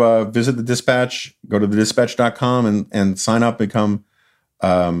chance to visit the Dispatch, go to thedispatch.com and sign up, become,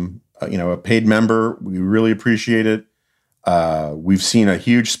 a paid member. We really appreciate it. We've seen a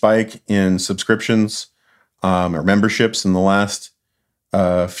huge spike in subscriptions or memberships in the last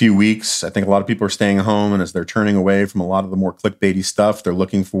few weeks. I think a lot of people are staying home, and as they're turning away from a lot of the more clickbaity stuff, they're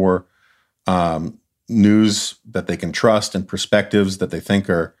looking for news that they can trust and perspectives that they think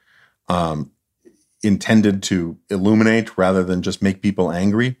are intended to illuminate rather than just make people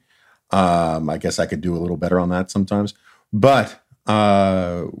angry. I guess I could do a little better on that sometimes, but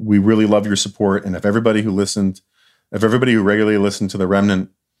we really love your support. And if everybody who regularly listened to The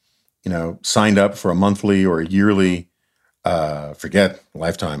Remnant, signed up for a monthly or a yearly,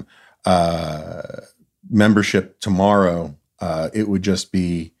 lifetime membership tomorrow, it would just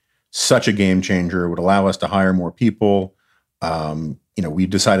be such a game changer. It would allow us to hire more people. We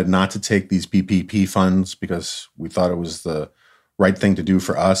decided not to take these PPP funds because we thought it was the right thing to do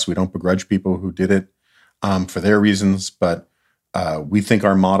for us. We don't begrudge people who did it for their reasons, but we think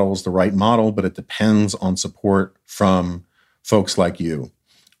our model is the right model, but it depends on support from folks like you.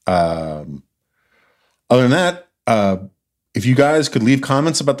 Other than that, if you guys could leave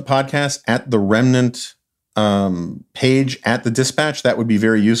comments about the podcast at the Remnant page at the Dispatch, that would be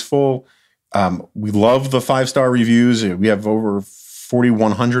very useful. We love the 5-star reviews. We have over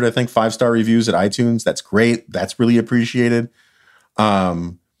 4,100, I think, 5-star reviews at iTunes. That's great. That's really appreciated.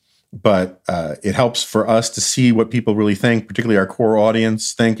 But it helps for us to see what people really think, particularly our core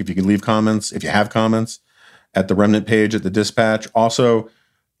audience think. If you could leave comments, if you have comments, at the Remnant page at the Dispatch. Also,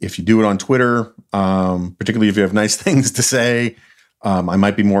 if you do it on Twitter, particularly if you have nice things to say, I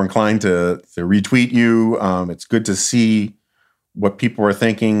might be more inclined to retweet you. It's good to see what people are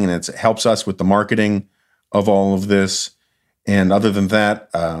thinking, and it helps us with the marketing of all of this. And other than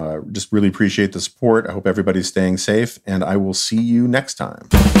that, just really appreciate the support. I hope everybody's staying safe, and I will see you next time.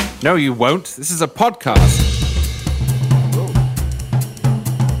 No, you won't. This is a podcast.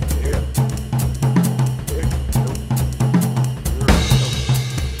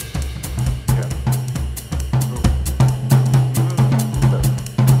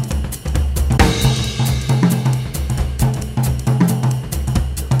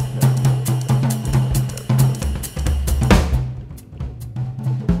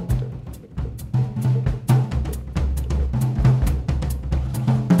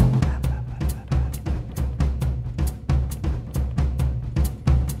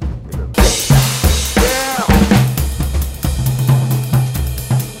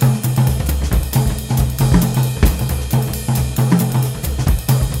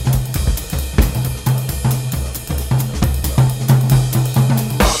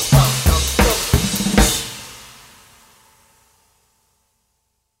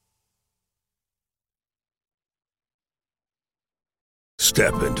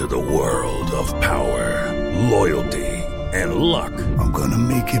 Step into the world of power, loyalty, and luck. I'm gonna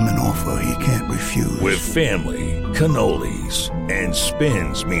make him an offer he can't refuse. With family, cannolis, and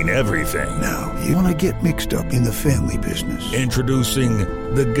spins mean everything. Now, you wanna get mixed up in the family business. Introducing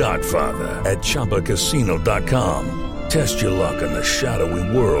The Godfather at ChumbaCasino.com. Test your luck in the shadowy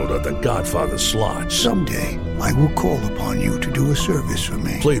world of The Godfather slot. Someday, I will call upon you to do a service for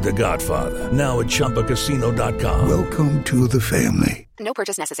me. Play The Godfather, now at ChumbaCasino.com. Welcome to the family. No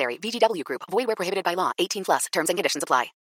purchase necessary. VGW Group. Void where prohibited by law. 18+. Terms and conditions apply.